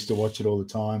in. We used to watch it all the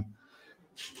time.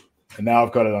 And now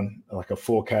I've got it on like a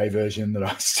 4K version that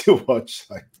I still watch.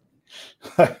 Like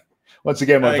once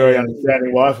again, my very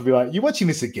understanding wife would be like, "You watching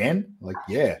this again?" I'm like,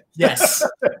 yeah. Yes.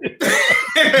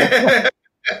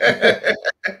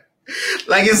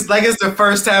 like it's the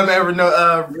first time I ever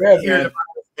hearing about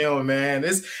this film, man.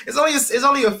 It's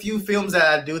only a few films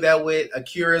that I do that with.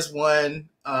 Akira's one,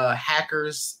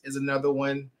 Hackers is another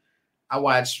one. I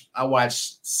watch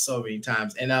so many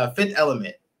times, and Fifth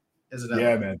Element is another.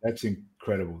 Yeah, one. Man, that's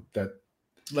incredible.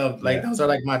 Those are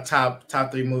like my top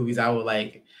 3 movies I would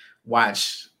like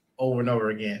watch over and over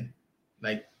again,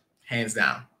 like hands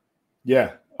down.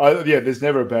 Yeah, there's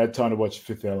never a bad time to watch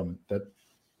Fifth Element. That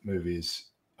movie is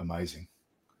amazing.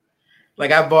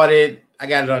 Like I bought it, I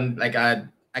got it on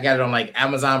like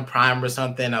Amazon Prime or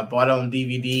something. I bought it on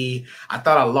DVD. I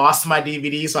thought I lost my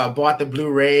DVD, so I bought the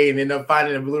Blu-ray and ended up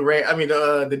finding the Blu-ray. I mean,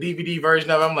 the DVD version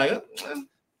of it. I'm like,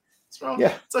 what's wrong?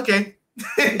 Yeah, it's okay.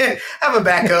 Have a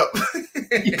backup.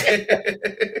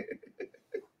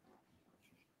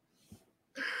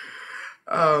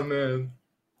 Oh man.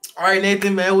 All right,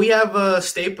 Nathan, man. We have a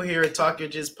staple here at Talk Yo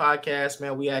Jits Podcast,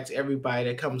 man. We ask everybody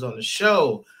that comes on the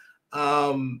show,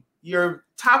 your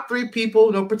top 3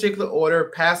 people, no particular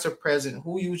order, past or present,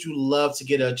 who would you love to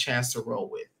get a chance to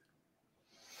roll with?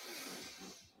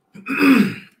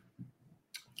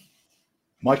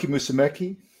 Mikey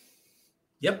Musumeci.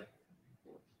 Yep.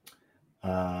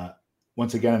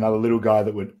 Once again, another little guy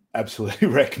that would absolutely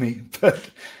wreck me.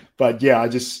 But yeah, I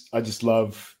just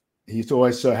love, he's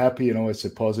always so happy and always so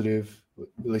positive.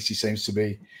 At least he seems to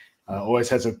be. Always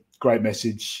has a great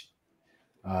message.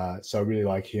 So I really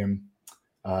like him.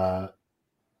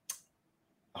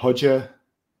 Hodger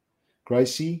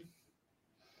Gracie,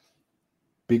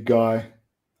 big guy.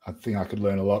 I think I could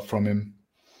learn a lot from him.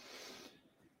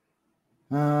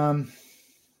 And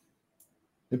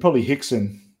probably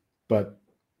Hickson, but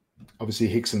obviously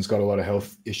Hickson's got a lot of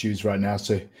health issues right now.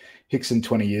 So Hickson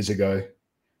 20 years ago,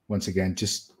 once again,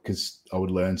 just because I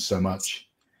would learn so much.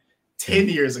 10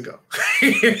 years ago.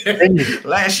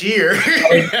 Last year.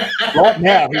 Right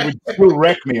now, he would still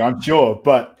wreck me, I'm sure.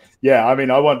 But yeah, I mean,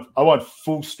 I want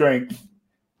full strength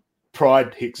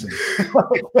Pride Hickson.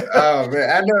 Oh man,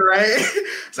 I know, right?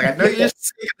 It's like I know you're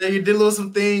sick, I know you did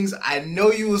some things. I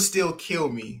know you will still kill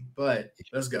me, but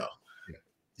let's go. Yeah.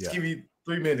 Just give me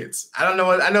 3 minutes. I don't know.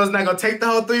 I know it's not gonna take the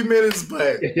whole 3 minutes,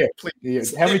 but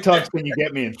please. Yeah. How many times can you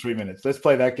get me in 3 minutes? Let's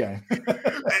play that game.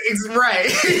 It's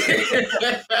right.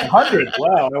 100.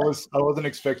 Wow, I wasn't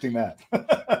expecting that.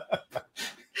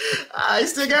 I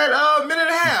still got a minute and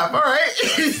a half. All right.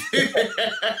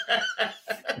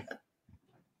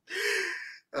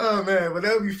 Oh man, but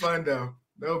that would be fun though.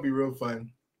 That would be real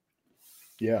fun.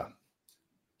 Yeah.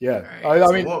 Right, I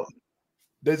mean,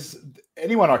 there's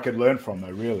anyone I could learn from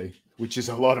though, really, which is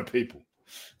a lot of people.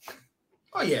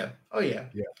 Oh yeah.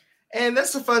 And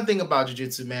that's the fun thing about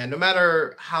jiu-jitsu, man. No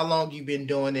matter how long you've been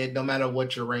doing it, no matter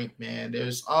what your rank, man,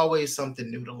 there's always something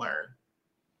new to learn.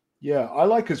 Yeah, I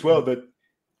like as well that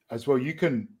you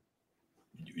can,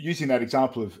 using that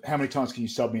example of how many times can you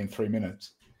sub me in 3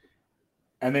 minutes?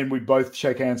 And then we both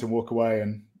shake hands and walk away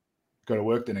and go to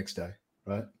work the next day,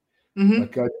 right? Mm-hmm.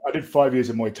 Like I did 5 years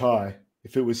of Muay Thai.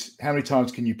 If it was how many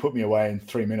times can you put me away in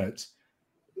 3 minutes?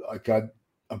 Like I'm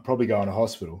probably going to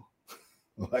hospital.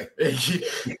 Like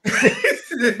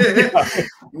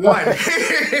one.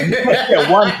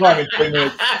 One time in 3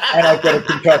 minutes, and I've got a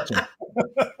concussion.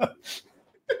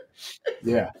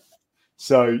 Yeah.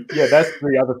 So yeah, that's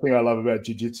the other thing I love about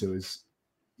jiu-jitsu is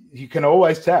you can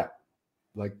always tap.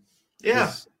 Like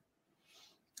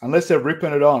unless they're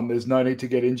ripping it on, there's no need to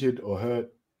get injured or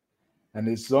hurt. And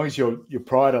as long as your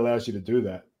pride allows you to do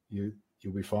that, you'll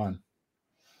be fine.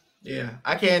 Yeah.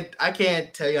 I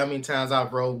can't tell you how many times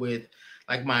I've rolled with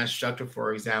like my instructor,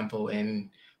 for example, and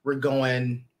we're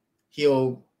going,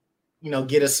 he'll,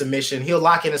 get a submission. He'll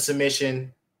lock in a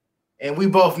submission. And we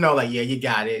both know, like, yeah, you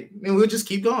got it. And we'll just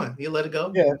keep going. He'll let it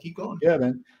go. Yeah. We'll keep going. Yeah,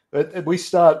 man. But we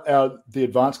start the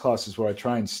advanced classes where I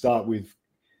train start with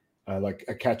like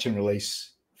a catch and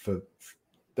release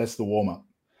that's the warm up.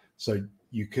 So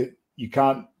you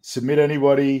can't submit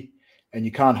anybody and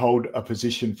you can't hold a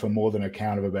position for more than a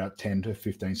count of about 10 to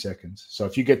 15 seconds. So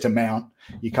if you get to mount,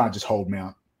 you can't just hold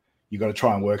mount. You got to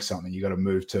try and work something. You got to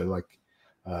move to like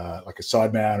a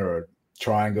side mount or a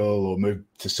triangle or move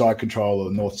to side control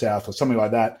or north south or something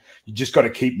like that. You just got to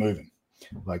keep moving.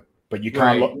 But you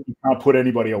can't put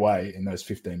anybody away in those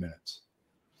 15 minutes.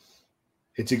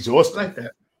 It's exhausting. Like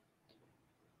that.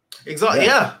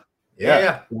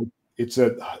 Yeah. It's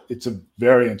a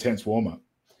very intense warm up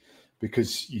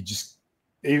because you just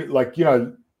like,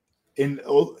 in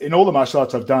all the martial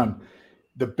arts I've done,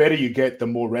 the better you get, the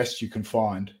more rest you can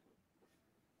find.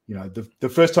 The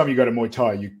first time you go to Muay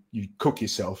Thai, you cook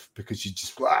yourself because you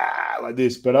just like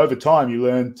this. But over time, you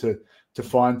learn to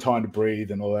find time to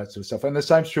breathe and all that sort of stuff. And the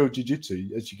same's true of jiu-jitsu.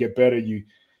 As you get better, you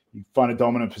find a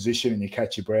dominant position and you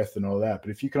catch your breath and all that. But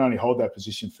if you can only hold that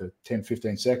position for 10,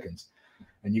 15 seconds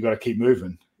and you got to keep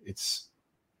moving,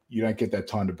 you don't get that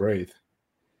time to breathe.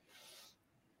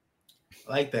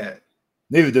 I like that.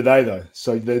 Neither do they, though.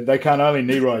 So they can't only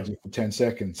knee ride you for 10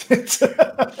 seconds.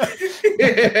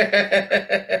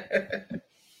 Yeah,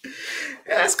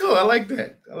 that's cool. I like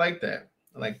that. All right,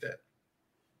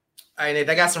 Nate,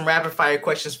 I got some rapid fire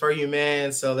questions for you,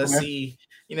 man. So let's see,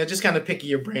 just kind of picking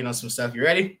your brain on some stuff. You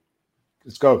ready?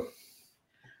 Let's go.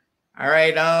 All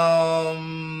right.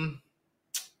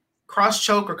 Cross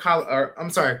choke or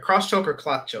cross choke or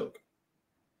clock choke?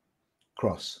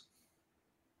 Cross.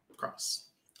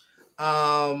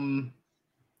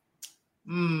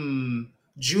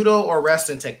 Judo or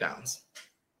wrestling takedowns?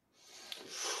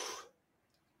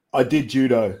 I did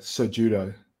judo, so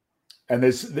judo. And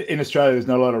in Australia, there's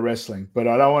not a lot of wrestling, but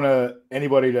I don't want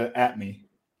anybody to at me.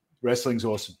 Wrestling's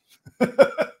awesome.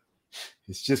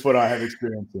 It's just what I have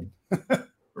experience in.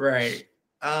 Right.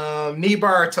 Knee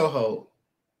bar or toe hold?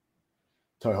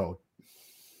 Toe hold.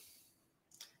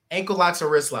 Ankle locks or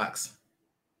wrist locks?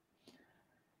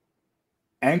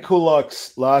 Ankle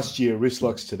locks last year, wrist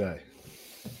locks today.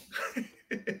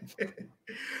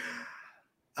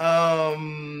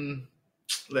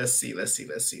 Let's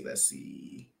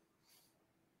see.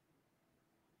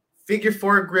 Figure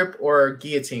four grip or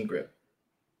guillotine grip?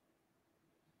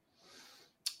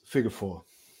 Figure four.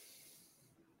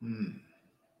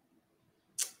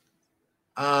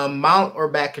 Mount or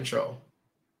back control?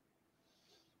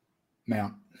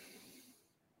 Mount.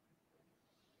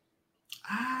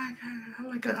 I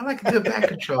like a good back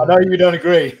control. I know you don't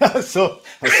agree.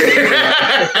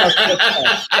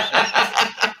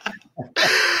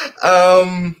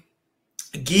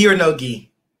 Gi or no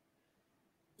gi?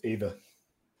 Either.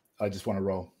 I just want to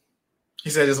roll. He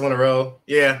said just want to roll.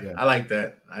 Yeah, I like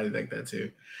that. I like that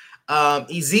too.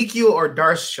 Ezekiel or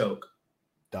Darce choke?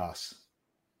 Darce.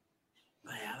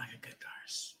 Oh, yeah, I like a good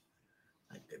Darce.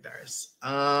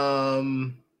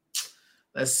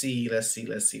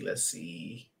 Let's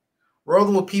see.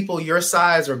 Rolling with people your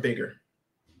size or bigger?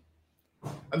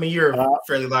 I mean, you're a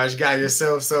fairly large guy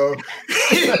yourself, so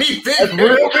that's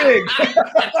real big.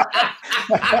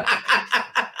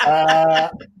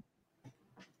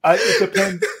 It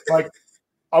depends. Like,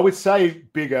 I would say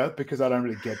bigger because I don't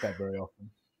really get that very often.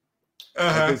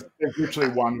 There's literally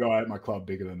one guy at my club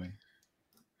bigger than me.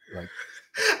 Like,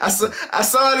 I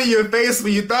saw it in your face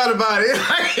when you thought about it.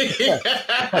 Yeah,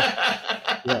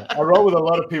 I roll with a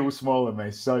lot of people smaller than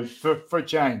me. So for a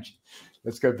change,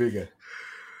 let's go bigger.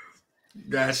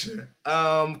 Gotcha.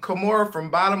 Kimura from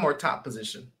bottom or top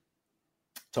position?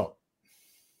 Top.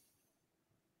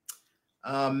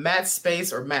 Mat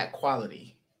space or mat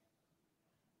quality?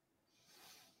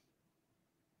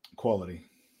 Quality.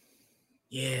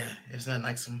 Yeah, it's not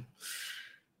like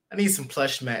I need some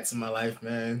plush mats in my life,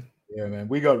 man. Yeah, man.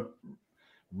 We got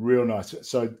real nice.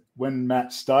 So when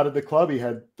Matt started the club, he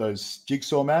had those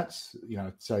jigsaw mats,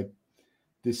 so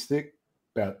this thick,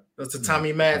 about those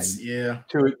tatami mats,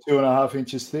 2.5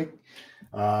 inches thick.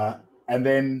 And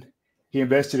then he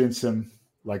invested in some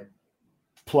like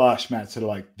plush mats that are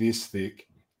like this thick,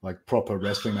 like proper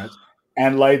wrestling mats,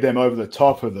 and laid them over the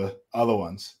top of the other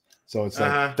ones. So it's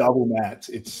like double mats.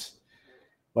 It's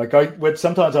like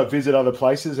sometimes I visit other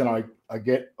places and I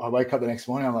wake up the next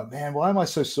morning, I'm like, man, why am I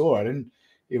so sore? I didn't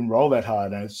even roll that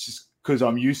hard. And it's just because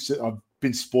I've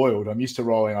been spoiled. I'm used to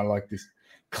rolling on like this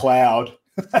cloud.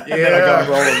 And then I go and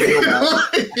roll a real mat.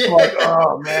 I'm like,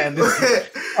 oh man,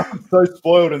 I'm so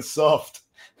spoiled and soft.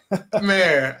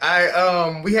 Man,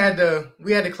 we had to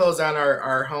close down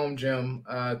our home gym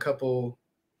a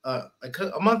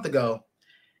month ago.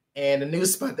 And the new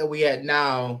spot that we at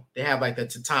now, they have like the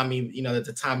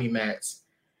tatami mats.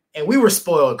 And we were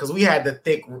spoiled because we had the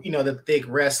thick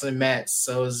wrestling mats.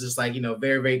 So it was just like,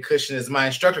 very, very cushioned, as my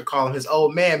instructor called them, his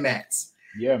old man mats.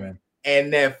 Yeah, man.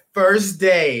 And that first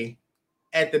day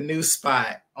at the new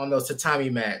spot on those tatami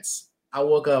mats, I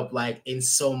woke up like in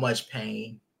so much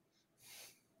pain.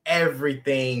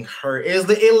 Everything hurt. It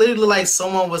literally like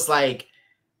someone was like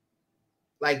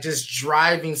just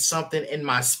driving something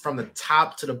from the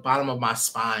top to the bottom of my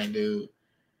spine, dude.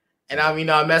 And I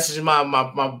messaged my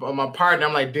partner.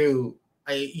 I'm like, dude,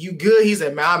 you good? He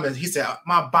said, man, he said,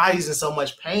 my body's in so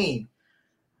much pain.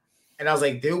 And I was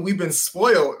like, dude, we've been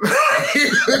spoiled.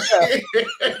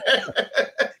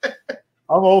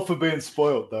 I'm all for being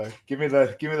spoiled, though. Give me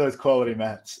those quality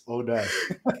mats all day.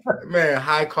 Man,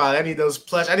 high quality. I need those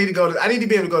plush. I need to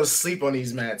be able to go to sleep on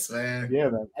these mats, man. Yeah,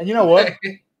 man. And you know what?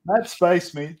 Mat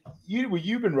space means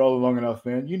you've been rolling long enough,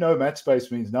 man. Mat space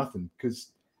means nothing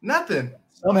because nothing.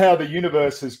 Somehow the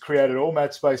universe has created all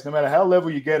mat space. No matter how level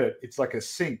you get it, it's like a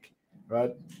sink,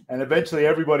 right? And eventually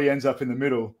everybody ends up in the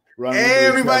middle.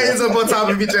 Everybody ends up on top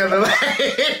of each other.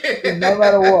 No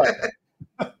matter what.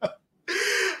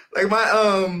 Like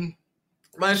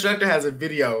my instructor has a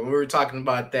video. We were talking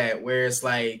about that where it's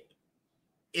like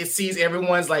it sees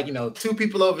everyone's like, 2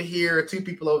 people over here, 2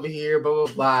 people over here, blah,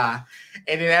 blah, blah.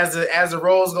 And then as the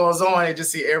rolls goes on, it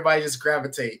just see everybody just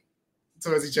gravitate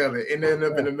towards each other and end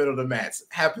up in the middle of the mats.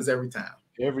 Happens every time.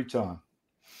 Every time.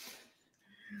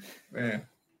 Man.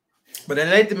 But then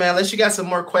Nathan, man, unless you got some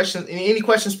more questions, any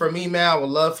questions for me, man, I would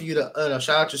love for you to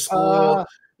shout out your school.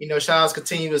 Shout outs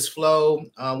continuous flow.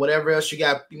 Whatever else you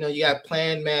got, you got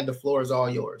planned, man, the floor is all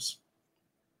yours.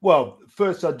 Well,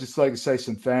 first I'd just like to say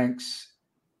some thanks.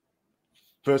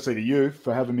 Firstly to you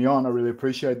for having me on. I really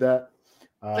appreciate that.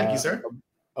 Thank you, sir.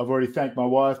 I've already thanked my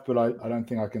wife, but I don't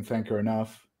think I can thank her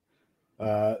enough.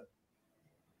 The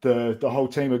whole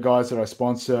team of guys that I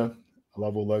sponsor, I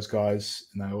love all those guys,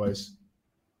 and they always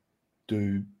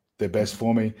do their best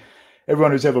for me.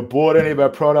 Everyone who's ever bought any of our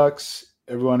products,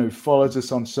 everyone who follows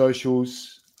us on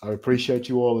socials, I appreciate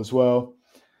you all as well.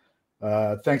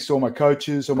 Thanks to all my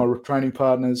coaches, all my training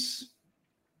partners.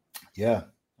 Yeah,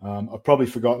 I've probably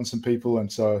forgotten some people,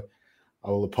 and so I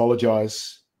will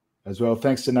apologize as well.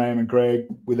 Thanks to Naeem and Greg.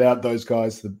 Without those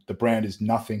guys, the brand is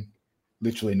nothing,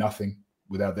 literally nothing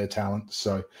without their talent.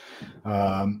 So,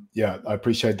 I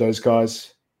appreciate those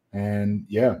guys. And,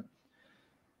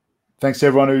 thanks to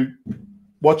everyone who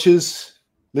watches,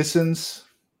 listens,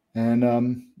 and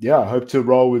I hope to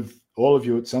roll with all of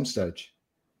you at some stage.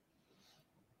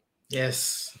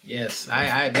 Yes.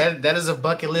 I that is a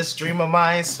bucket list dream of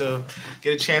mine. So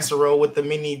get a chance to roll with the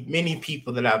many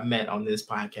people that I've met on this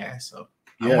podcast. So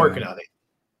I'm working on it.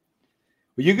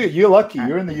 Well, you're lucky.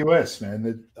 You're in the US,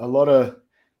 man. A lot of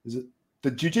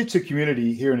the jiu-jitsu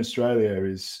community here in Australia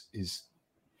is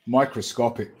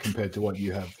microscopic compared to what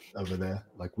you have over there.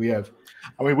 Like we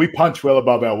punch well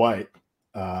above our weight.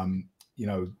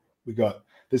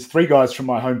 There's 3 guys from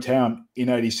my hometown in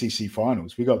 80cc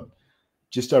finals. We got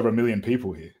just over 1 million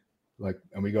people here.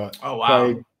 And we got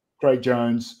Craig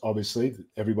Jones, obviously,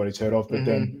 everybody's heard of, but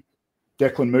then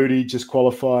Declan Moody just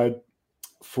qualified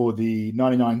for the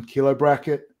 99 kilo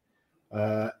bracket,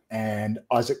 and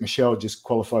Isaac Michelle just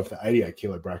qualified for the 88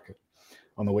 kilo bracket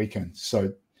on the weekend.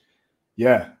 So,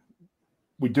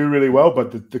 we do really well,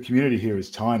 but the community here is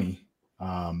tiny.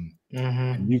 And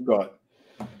you've got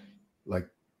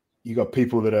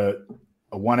people that are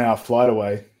a 1 hour flight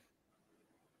away.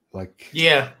 I'm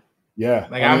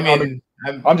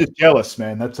just jealous,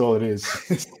 man. That's all it is.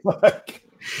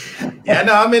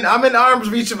 I'm in arm's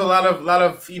reach of a lot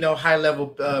of high level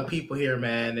people here,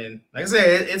 man. And like I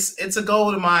said, it's a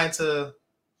goal of mine to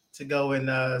go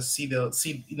and see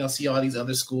all these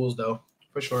other schools, though,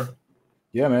 for sure.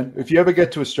 Yeah, man. If you ever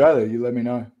get to Australia, you let me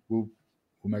know. We'll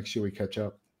make sure we catch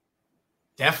up.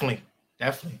 Definitely.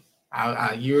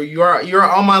 You're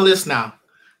on my list now.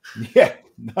 Yeah,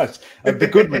 nice. The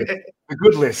good list. The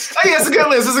good list. Oh, yeah, it's a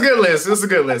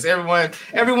good list.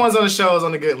 Everyone's on the show is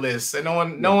on the good list, and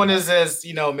no one has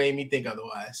made me think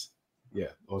otherwise.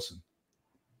 Yeah, awesome.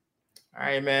 All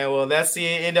right, man. Well, that's the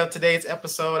end of today's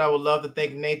episode. I would love to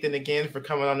thank Nathan again for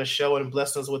coming on the show and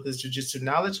blessing us with his jiu-jitsu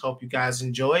knowledge. Hope you guys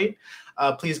enjoyed.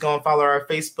 Please go and follow our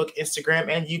Facebook, Instagram,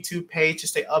 and YouTube page to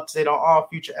stay up to date on all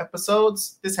future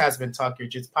episodes. This has been Talk Yo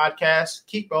Jits Podcast.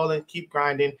 Keep rolling, keep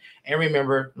grinding, and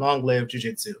remember, long live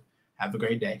jiu-jitsu. Have a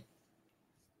great day.